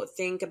go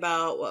think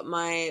about what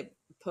my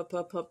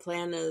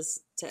plan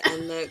is to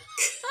end the...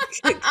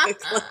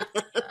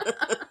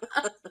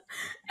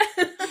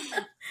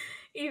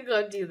 You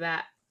go do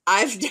that.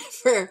 I've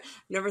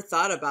never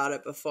thought about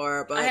it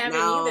before, but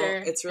now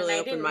it's really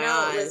opened my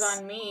eyes. It was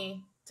on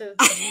me to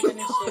finish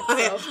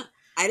it. So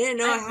I didn't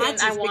know I had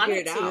to figure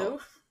it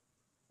out.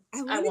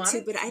 I wanted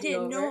to, but I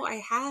didn't know I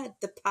had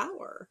the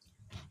power.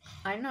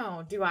 I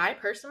know. Do I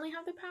personally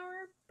have the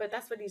power? But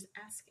that's what he's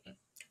asking.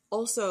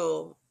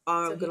 Also,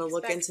 I'm going to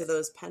look into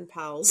those pen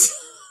pals.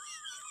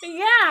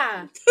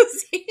 Yeah.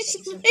 Those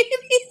Asian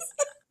ladies.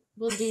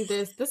 We'll do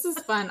this. This is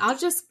fun. I'll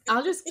just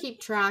keep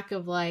track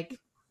of like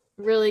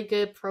really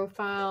good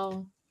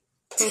profiles.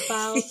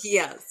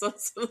 Yeah, so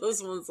some of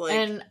those ones like...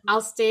 And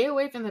I'll stay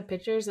away from the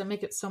pictures and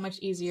make it so much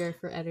easier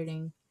for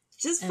editing.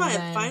 Just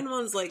find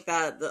ones like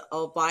that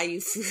I'll buy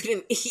you food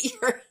and eat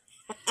your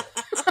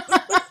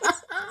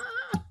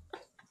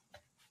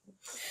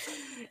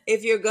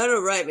If you're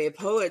gonna write me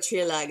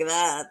poetry like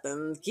that,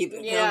 then keep it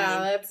coming. Yeah,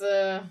 that's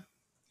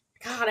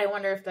God, I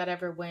wonder if that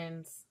ever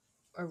wins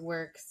or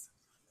works.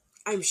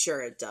 I'm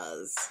sure it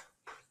does.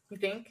 You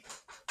think?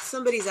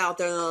 Somebody's out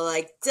there and they're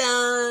like,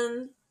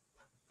 done.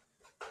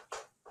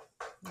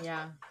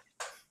 Yeah.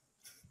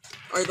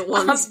 Or the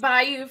ones... I'll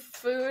buy you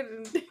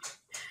food.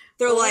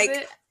 They're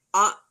like,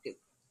 I'll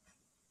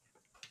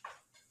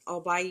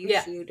buy you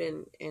food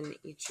and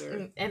eat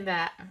your... And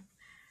that.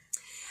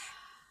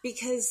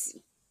 Because,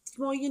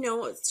 well, you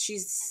know,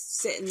 she's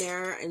sitting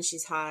there and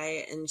she's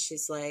high and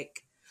she's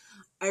like,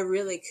 I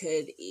really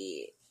could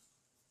eat... ...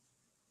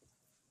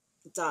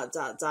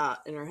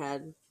 in her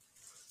head.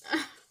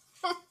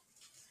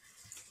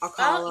 I'll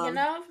call them. You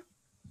know,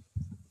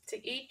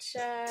 to each...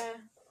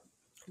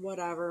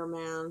 Whatever,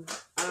 man.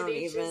 I don't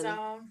even... His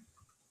own.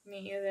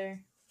 Me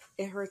either.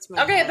 It hurts my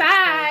head. Okay,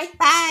 bye.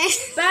 Bye.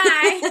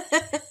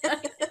 Bye.